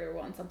thinky, or if they're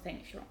wanting something,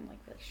 if you're wanting like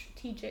really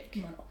strategic.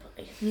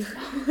 Monopoly.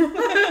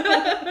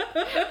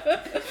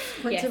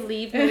 Want Yes. to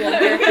leave no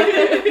longer.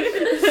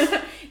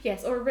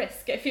 Yes, or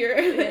Risk if you're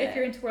Yeah.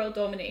 into world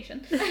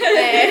domination.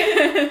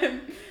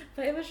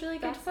 But it was really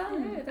good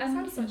fun. Yeah, that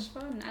And sounds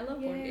such fun. I love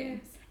board Yeah.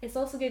 games. It's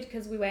also good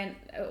because we went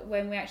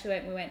when we actually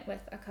went. We went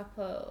with a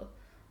couple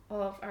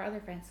of our other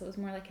friends, so it was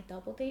more like a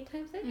double date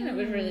type thing, and it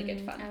was really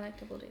good fun. I like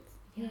double dates.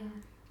 Yeah.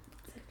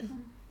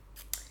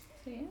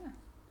 So yeah.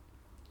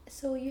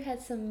 So you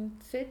had some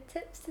food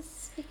tips to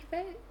speak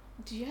about?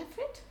 Do you have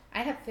food?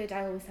 I have food.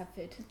 I always have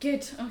food.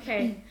 Good.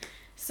 Okay.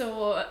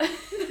 So,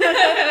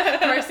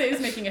 Marcy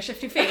is making a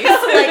shifty face.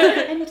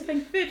 I need to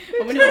think food.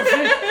 Oh, we know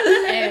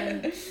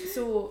food.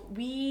 So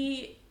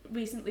we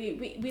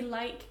recently we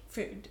like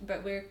food,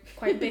 but we're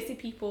quite busy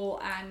people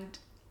and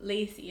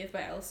lazy as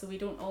well. So we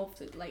don't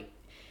often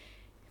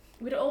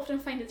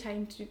find the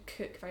time to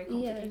cook very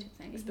complicated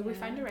things. But we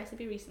found a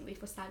recipe recently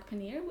for sag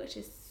paneer, which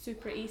is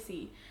super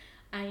easy,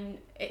 and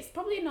it's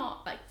probably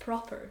not like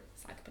proper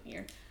sag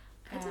paneer.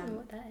 I don't know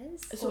what that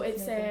is. So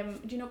it's do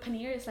you know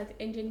paneer? It's like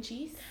Indian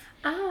cheese.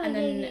 Ah, And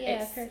then yeah,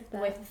 it's I've heard of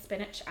that. with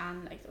spinach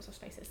and like lots of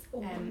spices.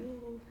 Oh.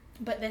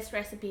 But this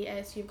recipe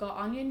is you've got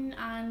onion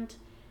and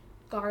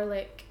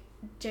garlic,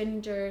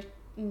 ginger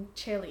and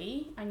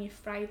chili, and you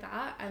fry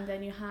that, and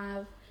then you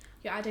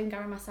add in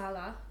garam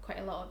masala, quite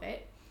a lot of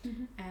it,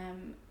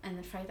 and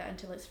then fry that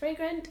until it's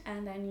fragrant,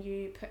 and then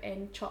you put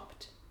in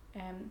cubed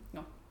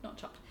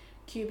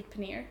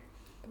paneer.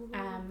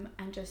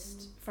 And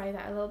just fry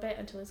that a little bit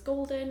until it's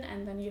golden,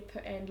 and then you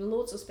put in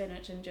loads of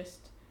spinach and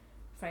just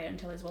fry it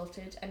until it's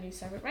wilted, and you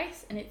serve it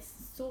rice, and it's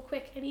so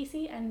quick and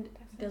easy and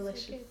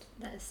delicious.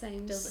 That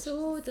sounds Delicious.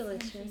 so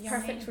delicious. Yummy.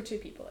 Perfect for two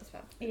people as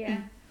well.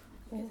 Yeah.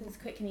 It's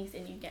quick and easy,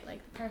 and you get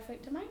like the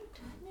perfect amount.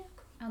 Yeah.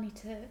 I'll need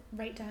to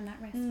write down that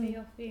recipe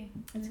off you.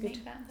 It's and make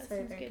good. That It's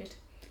sounds very good.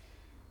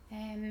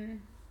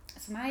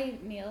 So my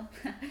meal,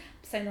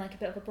 sounding like a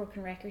bit of a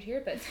broken record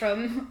here, but it's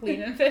from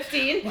Lean and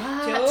 15.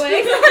 Joey.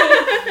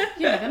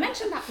 You never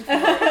mentioned that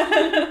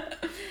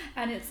before.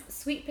 And it's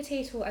sweet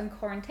potato and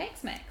corn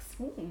Tex-Mex.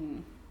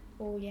 Ooh.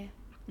 Oh yeah.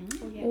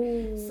 Oh yeah.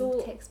 Oh,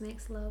 So-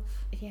 Tex-Mex love.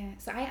 Yeah.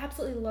 So I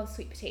absolutely love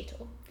sweet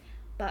potato,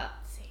 but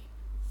See.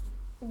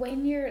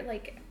 when you're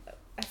like,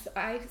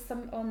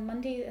 on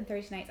Monday and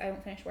Thursday nights I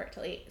won't finish work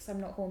till 8, so I'm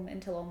not home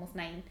until almost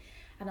 9.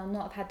 And I'll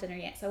not have had dinner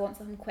yet, so I want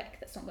something quick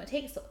that's not going to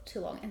take too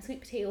long. And sweet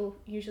potato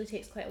usually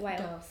takes quite a while.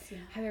 Does, yeah.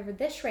 However,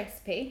 this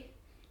recipe,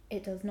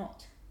 it does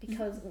not.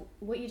 Because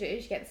what you do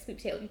is you get the sweet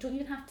potato. You don't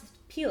even have to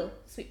peel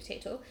sweet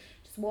potato.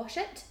 Just wash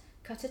it,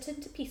 cut it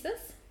into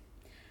pieces,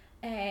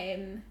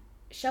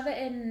 shove it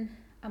in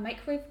a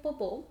microwavable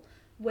bowl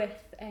with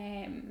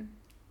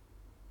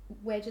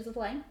wedges of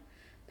lime,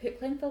 put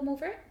cling film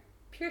over it,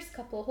 pierce a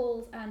couple of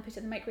holes, and put it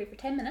in the microwave for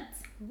 10 minutes.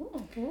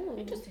 Ooh.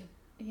 Interesting.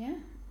 Yeah.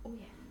 Oh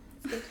yeah.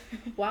 It's good.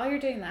 While you're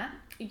doing that,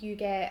 you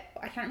get,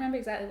 I can't remember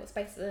exactly what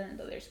spices in it,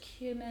 but there's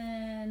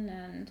cumin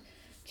and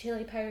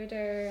chili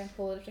powder and a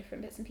whole lot of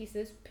different bits and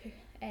pieces. Put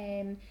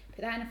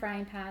that in a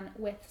frying pan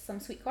with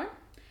some sweet corn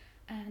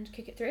and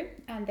cook it through,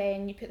 and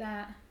then you put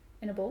that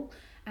in a bowl,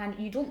 and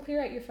you don't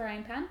clear out your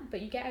frying pan,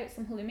 but you get out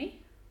some halloumi.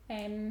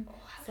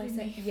 Slice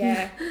it,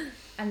 yeah,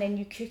 and then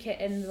you cook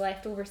it in the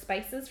leftover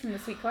spices from the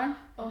sweet corn.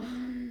 Oh.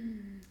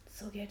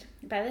 So good.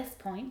 By this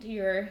point,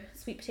 your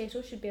sweet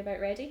potato should be about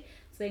ready.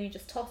 So then you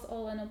just toss it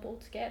all in a bowl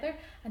together,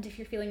 and if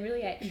you're feeling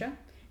really extra,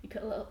 you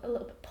put a little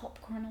bit of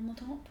popcorn on the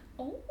top.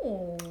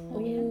 Oh.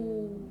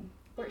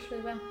 Works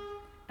really well,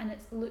 and it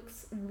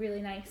looks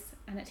really nice,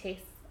 and it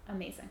tastes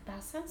amazing.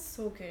 That sounds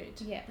so good.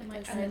 Yeah, I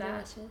might That try sounds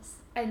that. delicious.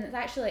 and it's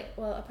actually like,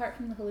 well, apart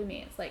from the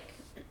halloumi, it's like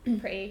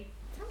pretty.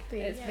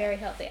 Healthy, It's yeah. very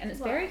healthy, and it's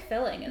Well, very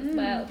filling as I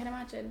well. can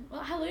imagine.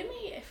 Well,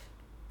 halloumi,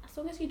 as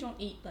long as you don't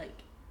eat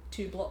like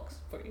 2 blocks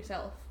for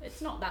yourself.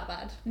 It's not that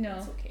bad. No.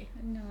 It's okay.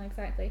 No,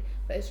 exactly.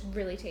 But it's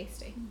really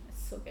tasty.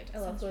 It's so good. I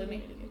love Sounds halloumi.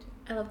 really good.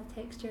 I love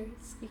the texture.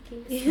 It's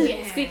squeaky.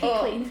 Yeah. Squeaky Oh.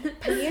 clean.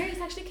 Paneer is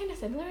actually kind of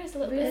similar. It's a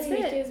little bit Is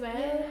squeaky it? as well.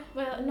 Yeah.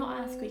 Well,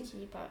 not as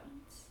squeaky, but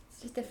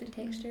It's just different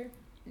texture.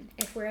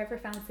 If we're ever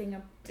fancying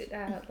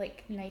a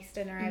like nice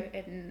dinner out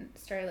in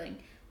Stirling,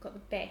 we've got the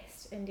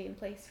best Indian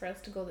place for us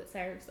to go that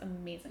serves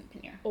amazing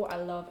paneer. oh, I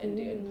love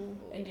Indian.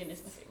 Ooh. Indian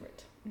is my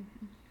favourite.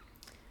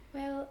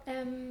 Well,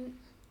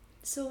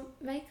 so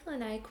Michael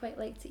and I quite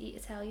like to eat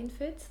Italian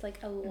food, like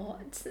a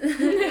lot,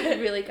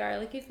 really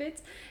garlicky food.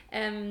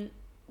 And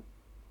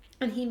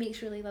he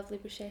makes really lovely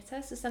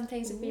bruschetta. So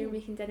sometimes if we're Ooh.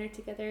 making dinner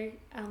together,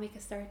 I'll make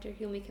a starter,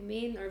 he'll make a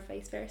main, or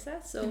vice versa.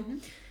 So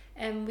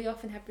we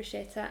often have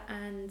bruschetta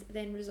and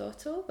then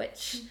risotto,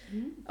 which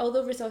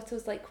although risotto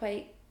is like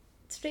quite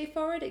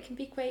straightforward, it can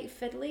be quite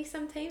fiddly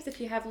sometimes. If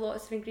you have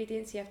lots of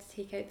ingredients, you have to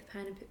take out the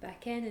pan and put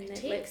back in, and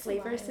then let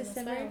flavours to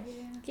simmer.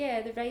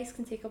 Yeah, the rice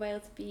can take a while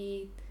to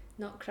be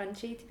not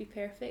crunchy, to be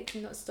perfect,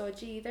 and not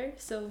stodgy either.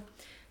 So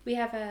we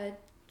have a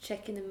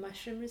chicken and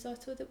mushroom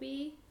risotto that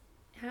we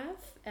have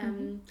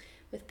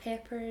with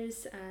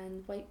peppers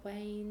and white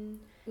wine,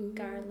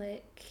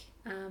 garlic,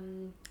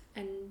 and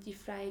you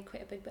fry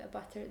quite a big bit of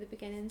butter at the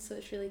beginning, so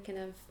it's really kind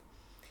of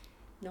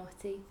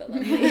naughty but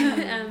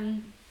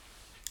lovely.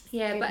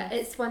 Yeah, but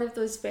Goodness. it's one of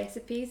those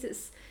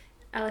recipes.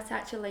 I'll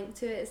attach a link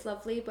to it. It's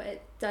lovely, but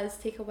it does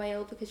take a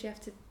while because you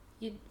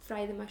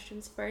fry the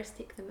mushrooms first,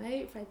 take them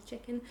out, fry the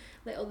chicken,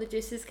 let all the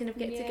juices kind of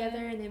get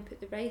together, and then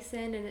put the rice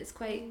in, and it's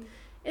quite.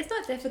 It's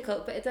not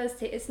difficult, but it does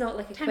take. It's not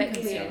like a quick meal.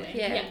 Time-consuming.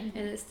 Yeah,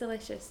 and it's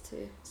delicious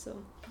too.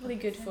 So Probably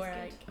good for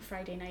Sounds like a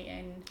Friday night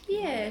in.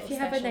 yeah, if you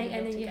have a special night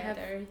in meal and you have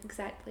together.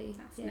 exactly,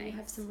 That's you nice.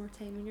 have some more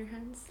time on your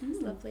hands.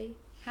 It's lovely.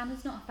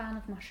 Hannah's not a fan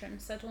of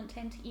mushrooms, so I don't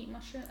tend to eat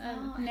mushrooms.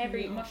 Oh, I Never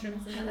eat love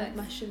mushrooms. in I my like life.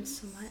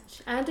 mushrooms so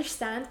much. I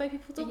understand why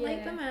people don't like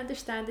Yeah. them. I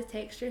understand the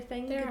texture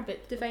thing They're a could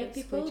bit divide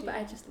people, squidgy. but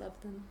I just love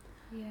them.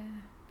 Yeah.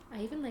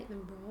 I even like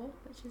them raw,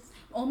 which is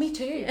Oh, me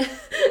too. Yeah.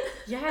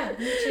 Yeah,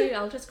 me too.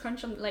 I'll just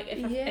crunch them. Like if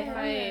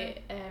Yeah.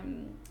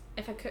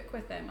 if I cook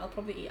with them, I'll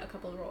probably eat a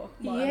couple raw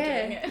while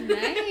Yeah. I'm doing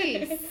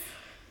it. Nice.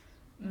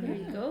 there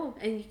you go,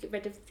 and you get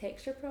rid of the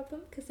texture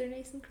problem because they're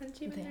nice and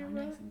crunchy when They they're are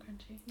raw. nice and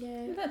crunchy.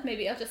 Yeah. But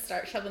maybe I'll just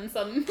start shoving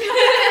some.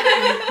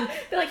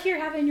 Be like, here,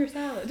 have in your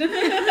salad.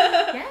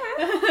 Yeah.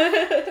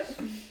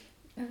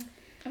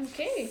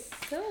 Okay.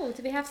 So,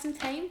 do we have some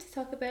time to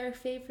talk about our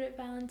favourite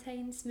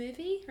Valentine's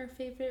movie, our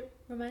favourite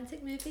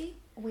romantic movie?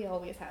 We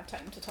always have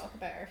time to talk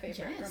about our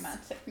favourite Yes.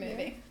 romantic Yeah.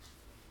 movie.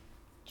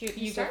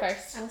 You go start?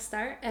 first. I'll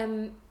start.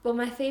 Well,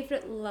 my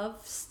favourite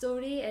love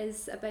story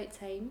is About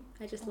Time.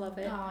 I just love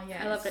it. Oh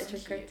yeah. I love it's so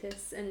Richard cute.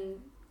 Curtis,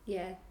 and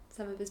yeah,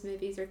 some of his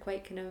movies are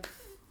quite kind of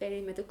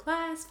very middle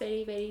class,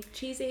 very very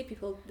cheesy.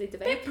 They They're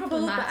divide people, but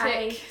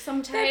problematic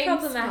sometimes. they're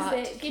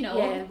problematic, but, you know.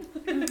 Yeah.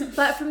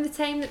 But from the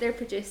time that they're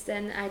produced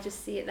in, I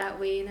just see it that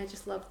way, and I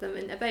just love them.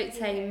 And About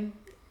Time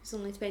was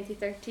only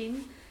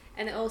 2013,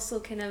 and it also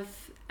kind of,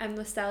 I'm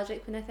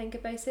nostalgic when I think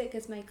about it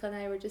because Michael and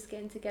I were just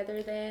getting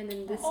together then,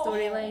 and the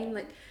storyline,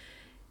 like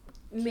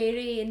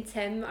Mary and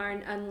Tim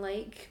aren't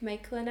unlike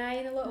Michael and I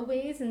in a lot of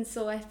ways, and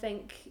so I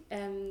think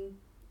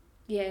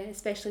yeah,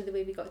 especially the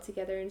way we got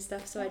together and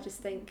stuff. So I just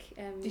think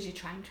Did you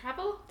try and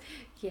travel?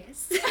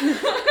 yes.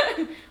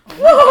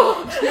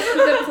 Oh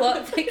The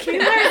plot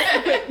thickens.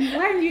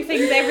 Learn new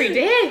things every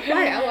day.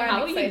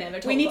 How you never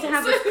told we need to us.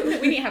 have a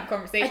we need to have a I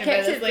conversation about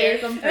kept this it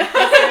vague later. on purpose.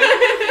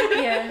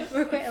 Yeah,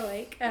 we're quite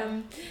alike.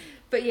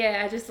 But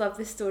yeah, I just love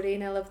the story,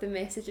 and I love the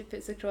message it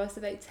puts across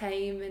about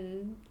time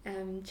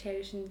and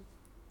cherishing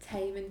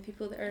time and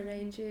people that are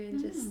around you, and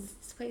just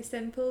it's quite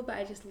simple, but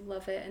I just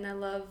love it, and I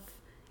love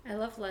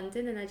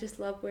London, and I just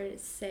love where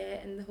it's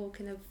set and the whole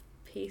kind of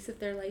pace of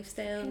their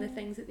lifestyle and the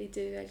things that they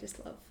do. I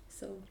just love.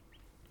 So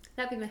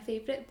that'd be my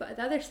favourite. But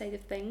the other side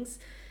of things,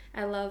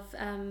 I love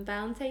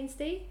Valentine's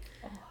Day,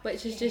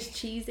 which is just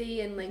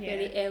cheesy and like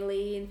very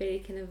LA and very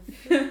kind of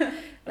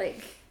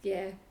like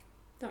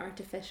not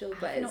artificial,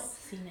 but I've it's not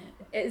seen it.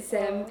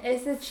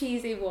 it's a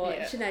cheesy watch,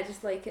 Yeah. and I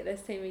just like it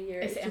this time of year.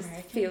 Is It it just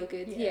American? feel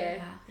good.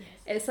 Yeah.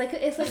 Yes. It's like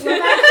Love Actually.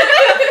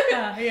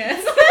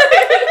 Yes.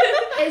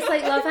 It's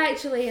like Love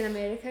Actually in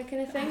America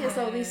kind of thing. It's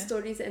all these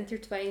stories that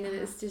intertwine, and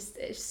it's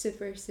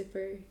super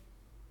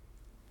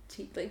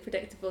cheap, like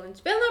predictable, and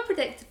well, not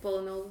predictable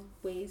in all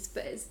ways,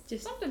 but it's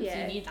just Sometimes you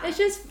need that. it's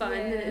just fun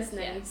and Yeah. it's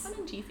Yeah, nice. fun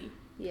and cheesy.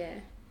 Yeah.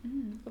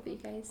 What about you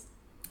guys?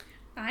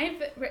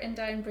 I've written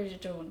down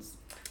Bridget Jones,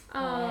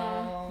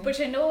 Oh, which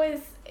I know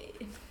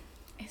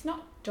it's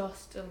not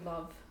just a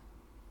love.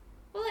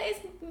 Well,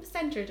 it is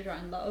centered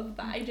around love,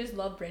 but I just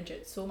love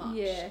Bridget so much.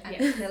 Yeah. And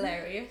it's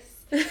hilarious.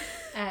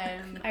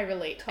 I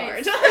relate hard.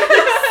 It's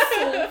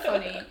so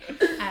funny.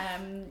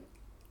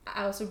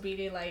 I also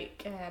really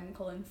like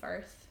Colin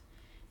Firth,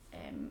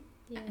 and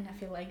I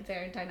feel like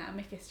their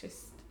dynamic is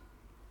just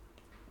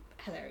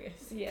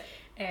hilarious. Yeah.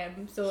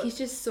 So he's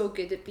just so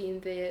good at being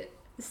the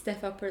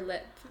stiff upper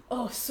lip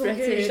Oh, so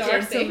British good.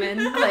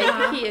 gentleman.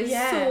 Like he is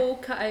Yeah. so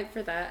cut out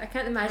for that. I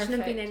can't imagine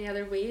him being Perfect. any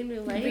other way in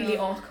real life. Really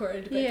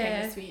awkward, but kind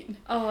Yeah. of sweet.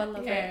 Oh, I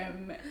love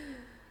it.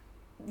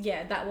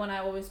 Yeah, that one I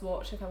always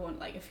watch if I want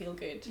like a feel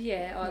good.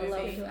 Yeah, oh,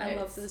 movie. I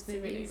love It's those a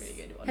really, movies. really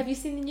good one. Have you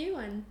seen the new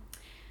one?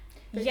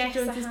 Bridget Yes,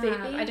 Jones's I Baby?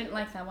 have. I didn't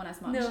like that one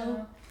as much.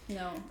 No.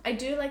 No. I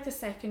do like the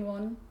second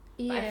one,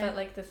 Yeah. but I felt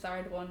like the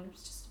third one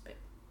was just a bit.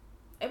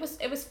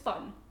 It was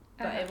fun,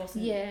 but it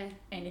wasn't yeah.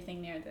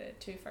 anything near the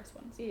two first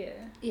ones. Yeah.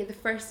 Yeah, the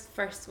first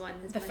one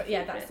is my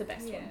Yeah, that's the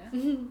favourite.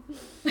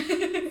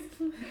 best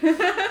one.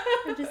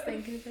 I'm just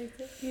thinking about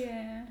it.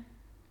 Yeah.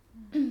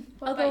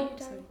 What Although- about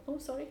you, Daryl? Oh,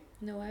 sorry.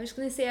 No, I was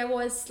going to say I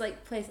was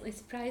like pleasantly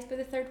surprised by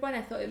the third one.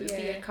 I thought it would be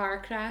Yeah. a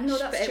car crash, No,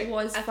 that's but true. it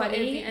was I thought it would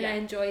funny be- and yeah. I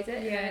enjoyed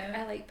it. Yeah. And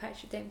I like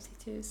Patrick Dempsey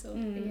too, so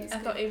I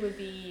thought it would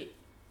be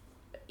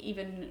I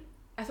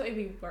thought it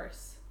would be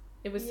worse.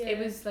 It was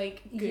Yeah.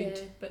 like good,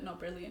 Yeah. but not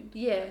brilliant.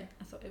 Yeah.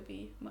 I thought it would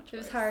be much it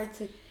was worse. hard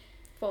to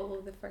follow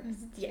the 1st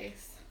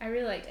Yes. I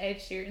really liked Ed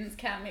Sheeran's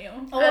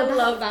cameo. Oh, I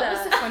love that was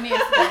that. the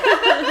funniest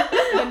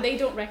bit. When they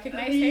don't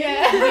recognise him,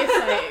 Yeah. and he's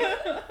like,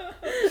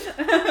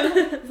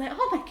 I was like,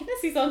 oh my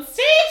goodness, he's on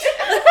stage!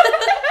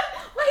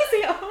 Why is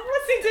he on?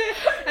 What's he doing?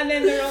 And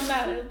then they're on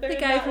that. They're The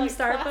in guy that, from like,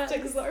 Starbucks.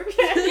 plastic slurp.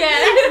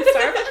 yeah,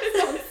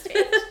 Starbucks on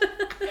stage.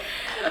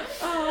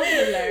 Oh,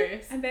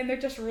 hilarious. And then they're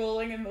just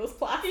rolling in those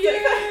plastics.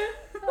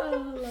 Oh, I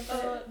love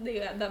Oh,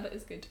 yeah, that bit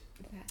is good.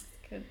 That's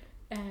good.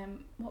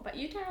 What about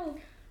you, Daryl?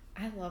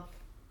 I love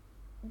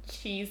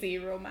cheesy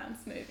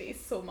romance movies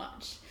so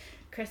much.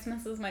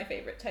 Christmas is my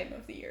favourite time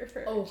of the year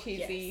for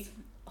cheesy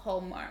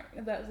Hallmark.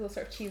 That's those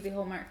sort of cheesy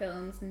Hallmark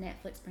films.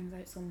 Netflix brings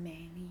out so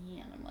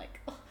many, and I'm like,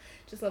 oh,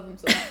 just love them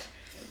so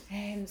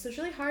much. So it's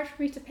really hard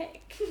for me to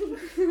pick.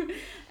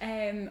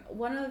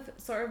 One of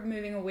sort of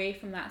moving away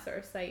from that sort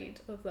of side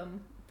of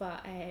them,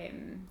 but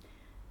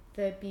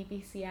the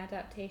BBC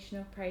adaptation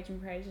of Pride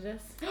and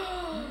Prejudice.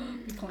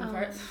 Colin Oh.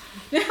 Firth.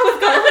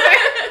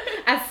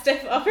 A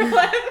stiff upper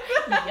lip.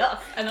 Yuck.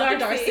 Another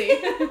Darcy.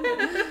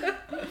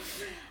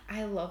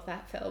 I love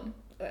that film.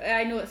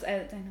 I know it's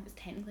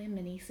technically a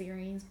mini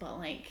series, but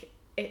like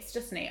it's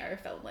just an 8-hour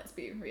film. Let's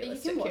be You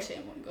realistic. can watch here.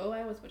 it in one go.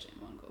 I always watch it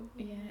in one go.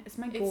 Yeah, it's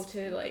my It's-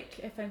 go-to. Like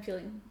if I'm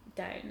feeling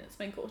down, it's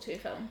my go-to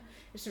film.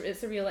 It's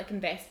a real like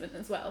investment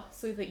as well,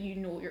 so that you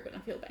know you're gonna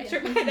feel better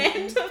Yeah. by the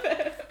end of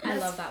it. I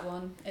love that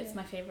one. It's Yeah.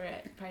 my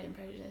favourite Pride and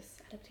Prejudice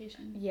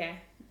adaptation. Yeah,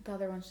 the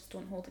other ones just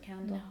don't hold a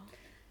candle. No.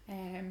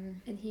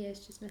 And he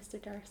is just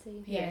Mr.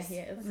 Darcy. Yeah, Yes. he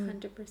is.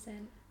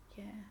 100%.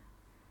 Yeah.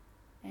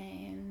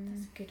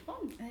 That's a good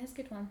one. It is a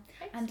good one.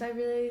 And I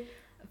really,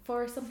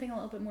 for something a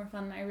little bit more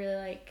fun, I really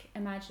like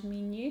Imagine Me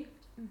and You.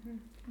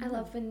 I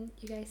love when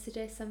you guys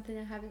suggest something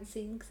I haven't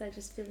seen because I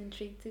just feel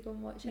intrigued to go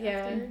and watch it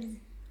Yeah. afterwards.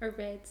 Or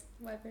read,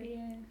 whatever.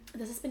 Yeah.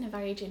 This has been a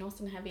very Jane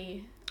Austen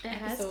heavy It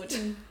has.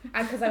 episode.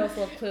 And because I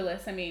also love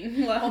Clueless, I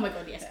mean, well, Oh my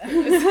god, yes.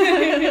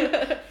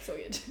 So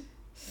good.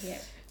 yeah.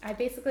 I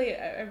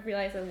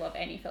realise I love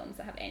any films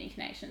that have any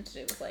connection to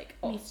do with like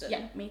Austen.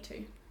 Yeah, me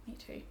too. Me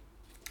too.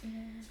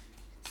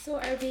 So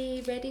are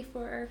we ready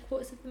for our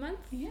quotes of the month?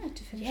 Yeah,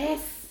 to finish.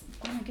 Yes.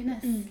 Oh my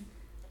goodness.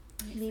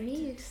 Mimi,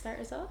 you start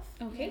us off.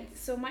 Okay,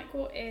 so my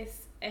quote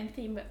is in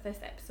theme with this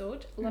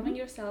episode: "Loving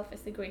yourself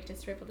is the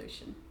greatest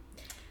revolution,"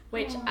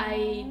 which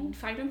I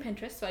found on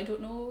Pinterest, so I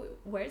don't know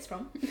where it's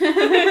from.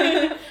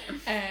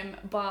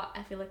 But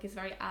I feel like it's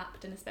very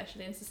apt, and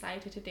especially in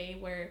society today,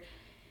 where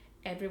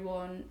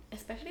everyone,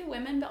 especially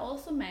women, but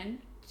also men,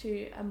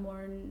 to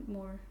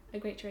a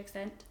greater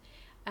extent,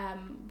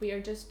 we are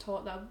just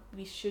taught that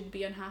we should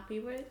be unhappy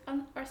with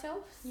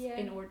ourselves Yeah.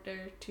 in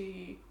order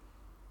to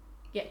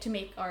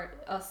make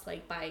us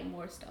like buy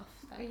more stuff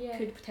that Yeah.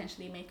 could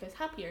potentially make us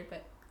happier,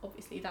 but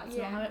obviously that's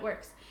Yeah. not how it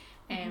works.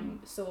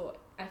 So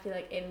I feel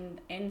like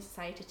in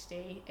society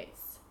today,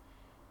 it's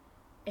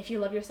if you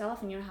love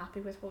yourself and you're happy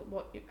with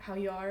how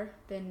you are,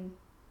 then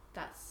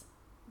that's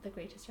the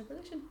greatest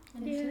revolution.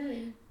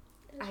 Definitely.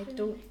 I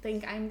don't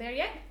think I'm there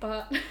yet,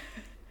 but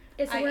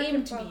It's a I work aim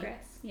in to be.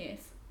 progress.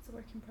 yes. It's a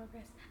work in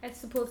progress. I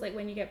suppose like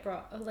when you get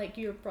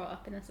you're brought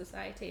up in a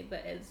society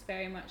that is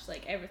very much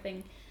like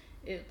everything,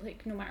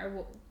 like no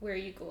matter where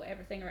you go,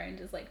 everything around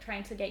is like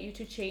trying to get you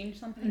to change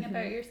something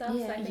about yourself.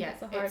 So I think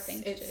it's a hard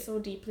thing to it's do. so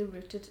deeply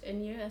rooted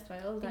in you as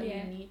well that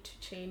Yeah. you need to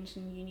change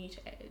and you need to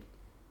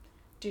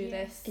do Yeah.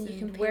 this And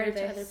you wear compare to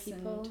this other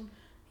people. and-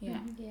 yeah,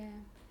 Yeah.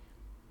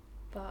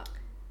 but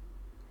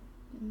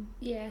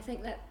Yeah, I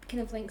think that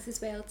kind of links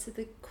as well to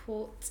the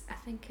quote, I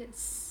think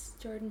it's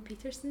Jordan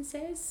Peterson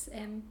says,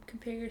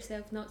 compare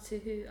yourself not to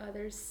who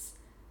others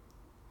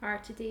are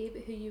today,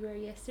 but who you were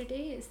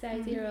yesterday. It's the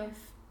idea of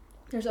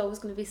there's always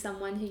going to be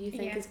someone who you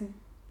think is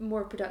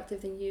more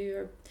productive than you,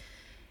 or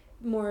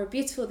more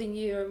beautiful than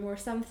you, or more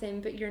something,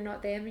 but you're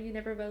not them and you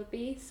never will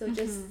be. So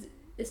just,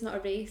 it's not a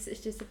race,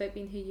 it's just about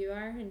being who you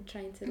are and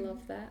trying to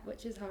love that,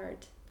 which is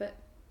hard. But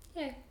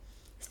yeah,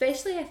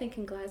 especially I think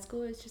in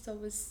Glasgow, it's just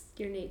always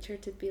your nature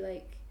to be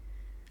like,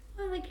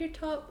 I like your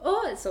top.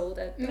 Oh, it's sold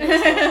out.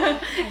 I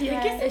think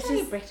it's a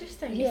very British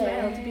thing as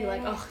well to be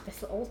like, oh,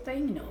 this little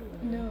thing,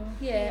 no.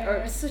 Yeah, or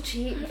it's so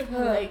cheap.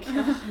 Like,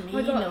 oh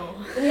my God. No.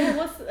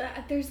 Yeah,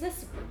 there's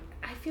this.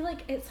 I feel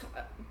like it's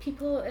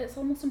people. It's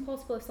almost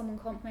impossible if someone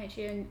compliments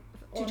you and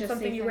To on just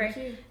something say you thank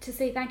wear you. to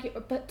say thank you,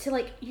 but to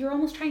like you're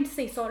almost trying to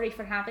say sorry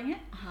for having it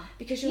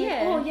because you're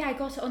Yeah. like, oh yeah, I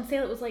got it on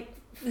sale. It was like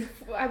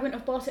I wouldn't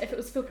have bought it if it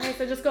was full price.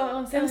 I just got it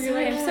on sale. I'm And you're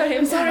sorry, like,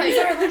 I'm sorry, I'm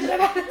sorry. When did I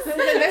buy this? This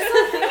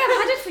little thing, I've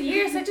had it for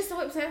years. I just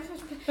thought it was.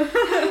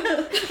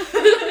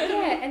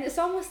 Yeah, and it's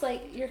almost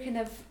like you're kind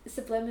of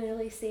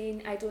subliminally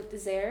saying, I don't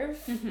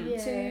deserve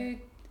to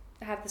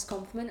have this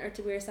compliment or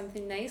to wear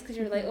something nice, because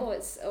you're like, oh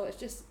it's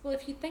just, well,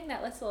 if you think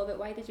that little of it,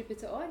 why did you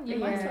put it on? You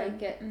must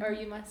like it, or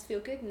you must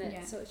feel good in it.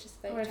 Yeah. So it's just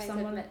about Or if trying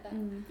someone, to admit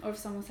that. or if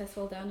someone says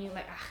well done, you're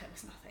like, it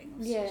was nothing. It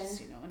was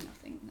just,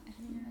 nothing.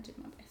 I did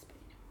my best,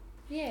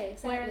 but Yeah,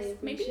 exactly. Whereas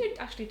maybe you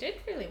actually did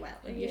really well,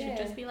 and you should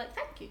just be like,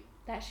 thank you.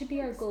 That should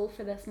be our goal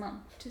for this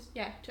month. To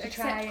try accept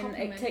and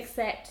compliments. to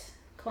accept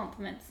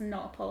compliments and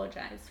not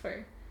apologise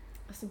for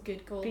That's a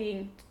good goal.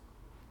 being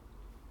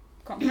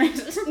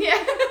complimented.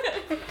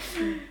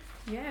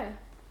 Yeah.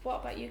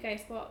 What about you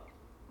guys? What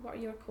are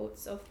your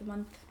quotes of the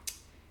month?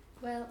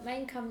 Well,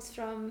 mine comes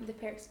from The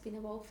Perks of Being a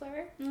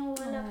Wallflower. Oh,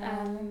 I love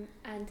that.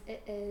 And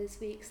it is,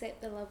 we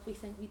accept the love we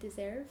think we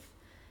deserve,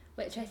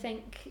 which I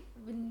think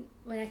when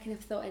I kind of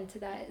thought into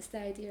that, it's the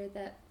idea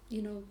that,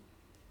 you know,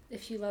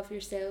 if you love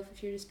yourself,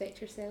 if you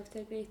respect yourself to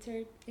a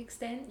greater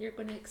extent, you're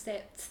going to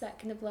accept that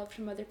kind of love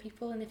from other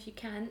people, and if you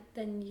can't,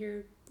 then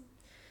you're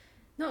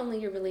not only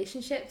your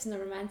relationships in a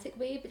romantic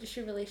way, but just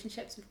your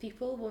relationships with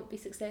people won't be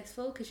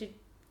successful, because you,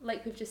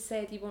 like we've just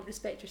said, you won't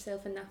respect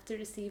yourself enough to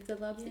receive the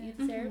love that you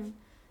deserve.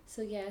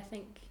 So yeah,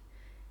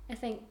 I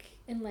think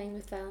in line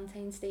with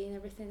Valentine's Day and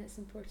everything, it's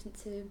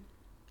important to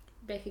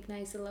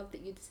recognise the love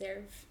that you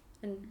deserve,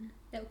 and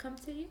it'll come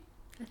to you,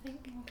 I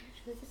think.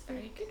 That's a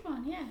very good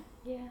one, yeah.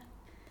 Yeah.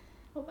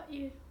 What about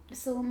you?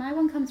 So my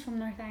one comes from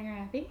Northanger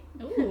Abbey.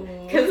 Ooh.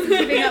 Because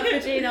keeping up the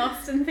Jane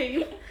Austen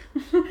theme.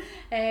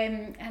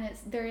 And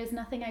there is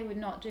nothing I would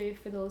not do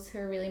for those who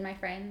are really my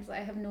friends. I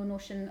have no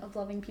notion of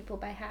loving people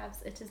by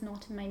halves. It is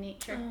not in my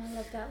nature. Oh, I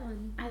love that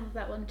one. I love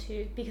that one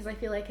too, because I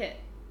feel like it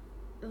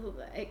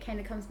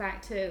kind of comes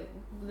back to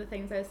the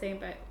things I was saying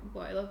about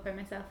what I love about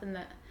myself, and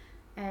that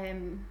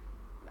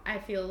I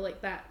feel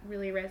like that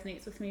really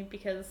resonates with me,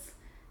 because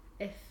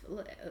if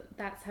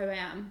that's how I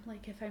am,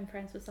 like if I'm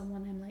friends with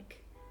someone, I'm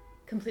like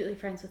completely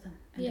friends with them,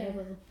 and I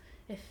will,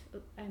 if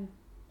I'm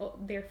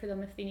there for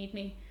them if they need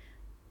me.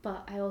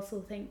 But I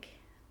also think,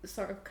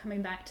 sort of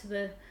coming back to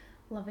the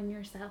loving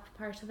yourself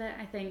part of it,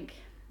 I think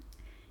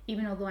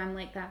even although I'm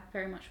like that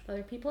very much with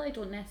other people, I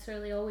don't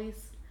necessarily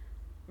always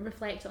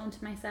reflect it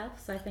onto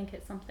myself, so I think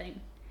it's something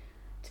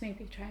to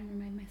maybe try and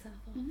remind myself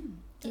of.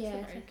 That's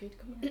a very good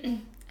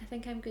comment. I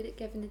think I'm good at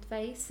giving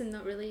advice and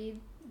not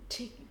really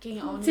Taking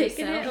it on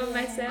taking yourself. it on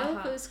myself.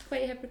 Uh-huh. It was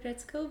quite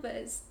hypocritical, but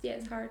it's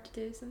hard to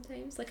do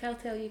sometimes. Like, I'll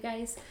tell you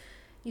guys,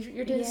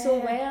 you're doing so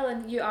well,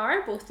 and you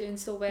are both doing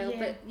so well,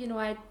 but you know,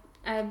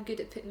 I'm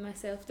good at putting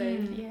myself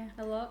down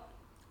a lot,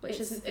 which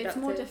isn't productive.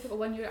 It's more difficult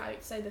when you're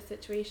outside the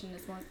situation.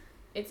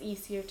 It's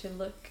easier to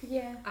look at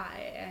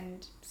it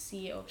and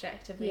see it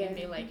objectively and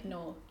be like,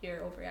 no, you're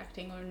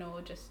overreacting, or no,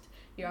 just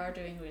you are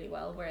doing really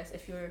well. Whereas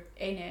if you're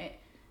in it,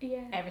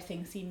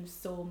 everything seems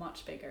so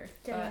much bigger.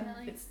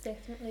 Definitely. But it's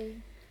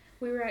definitely.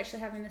 We were actually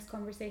having this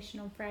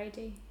conversation on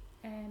Friday,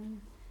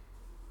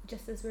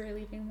 just as we were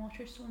leaving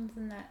Waterstones,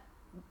 and that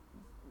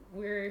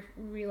we're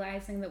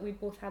realising that we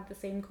both had the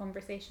same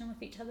conversation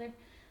with each other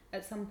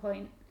at some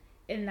point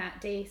in that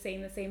day,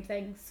 saying the same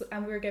things,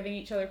 and we were giving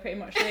each other pretty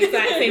much the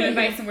exact same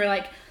advice, and we're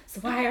like, so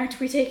why aren't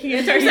we taking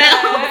it ourselves?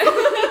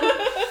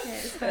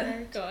 It's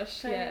hard.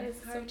 Gosh,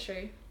 it's so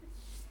true.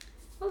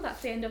 Well,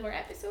 that's the end of our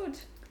episode.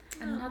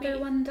 Another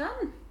one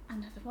done.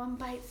 Another one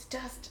bites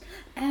dust.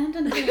 And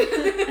another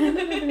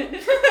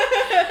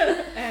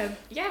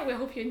we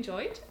hope you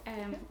enjoyed.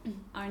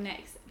 Our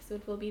next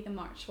episode will be the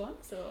March one,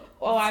 so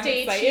I'm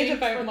stay excited tuned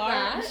about for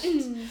March.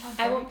 that.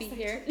 I won't be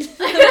here.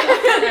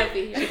 I'll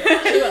be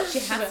here. She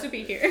has to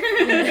be here.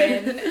 And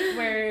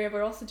then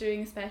we're also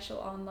doing a special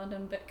on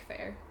London Book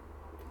Fair.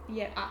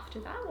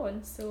 After that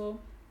one, so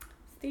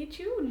stay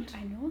tuned.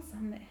 I know,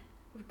 Sunday.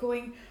 We're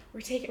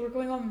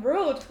going on the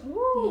road.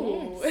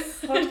 Ooh.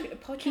 Yes.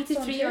 Podcast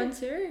on Kt3 tour. on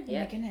tour. Oh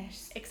my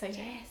goodness.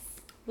 Exciting. Yes.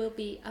 We'll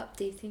be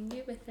updating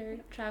you with our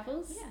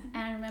travels.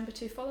 And remember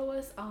to follow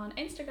us on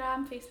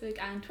Instagram, Facebook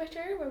and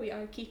Twitter, where we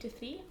are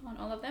Kt3 on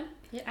all of them.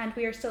 And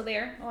we are still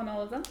there on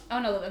all of them.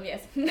 On all of them,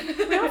 yes. We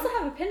also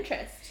have a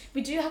Pinterest.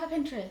 We do have a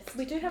Pinterest.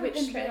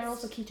 We are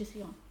also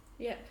Kt3 on.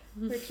 Yeah,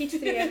 we're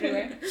Kt3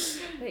 everywhere.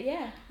 But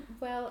yeah,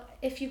 well,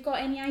 if you've got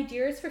any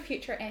ideas for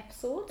future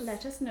episodes,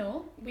 let us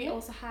know. We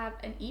also have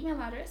an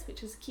email address,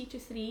 which is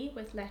kt3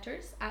 with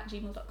letters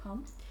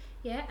 @gmail.com.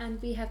 Yeah,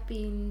 and we have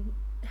been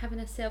having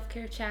a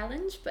self-care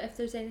challenge, but if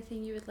there's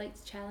anything you would like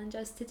to challenge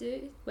us to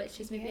do, which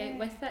is maybe out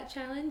with that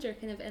challenge or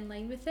kind of in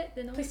line with it,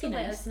 then also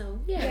let us know.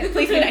 Yeah,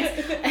 please be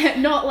nice.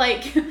 Not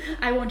like,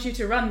 I want you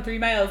to run 3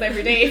 miles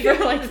every day for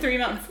like 3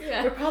 months.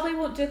 We probably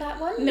won't do that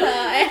one.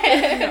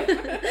 No.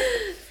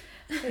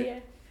 But yeah.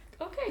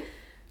 Okay.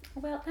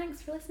 Well,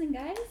 thanks for listening,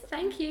 guys.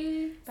 Thank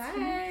you.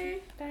 Bye.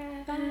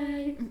 Bye.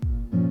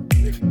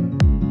 Bye.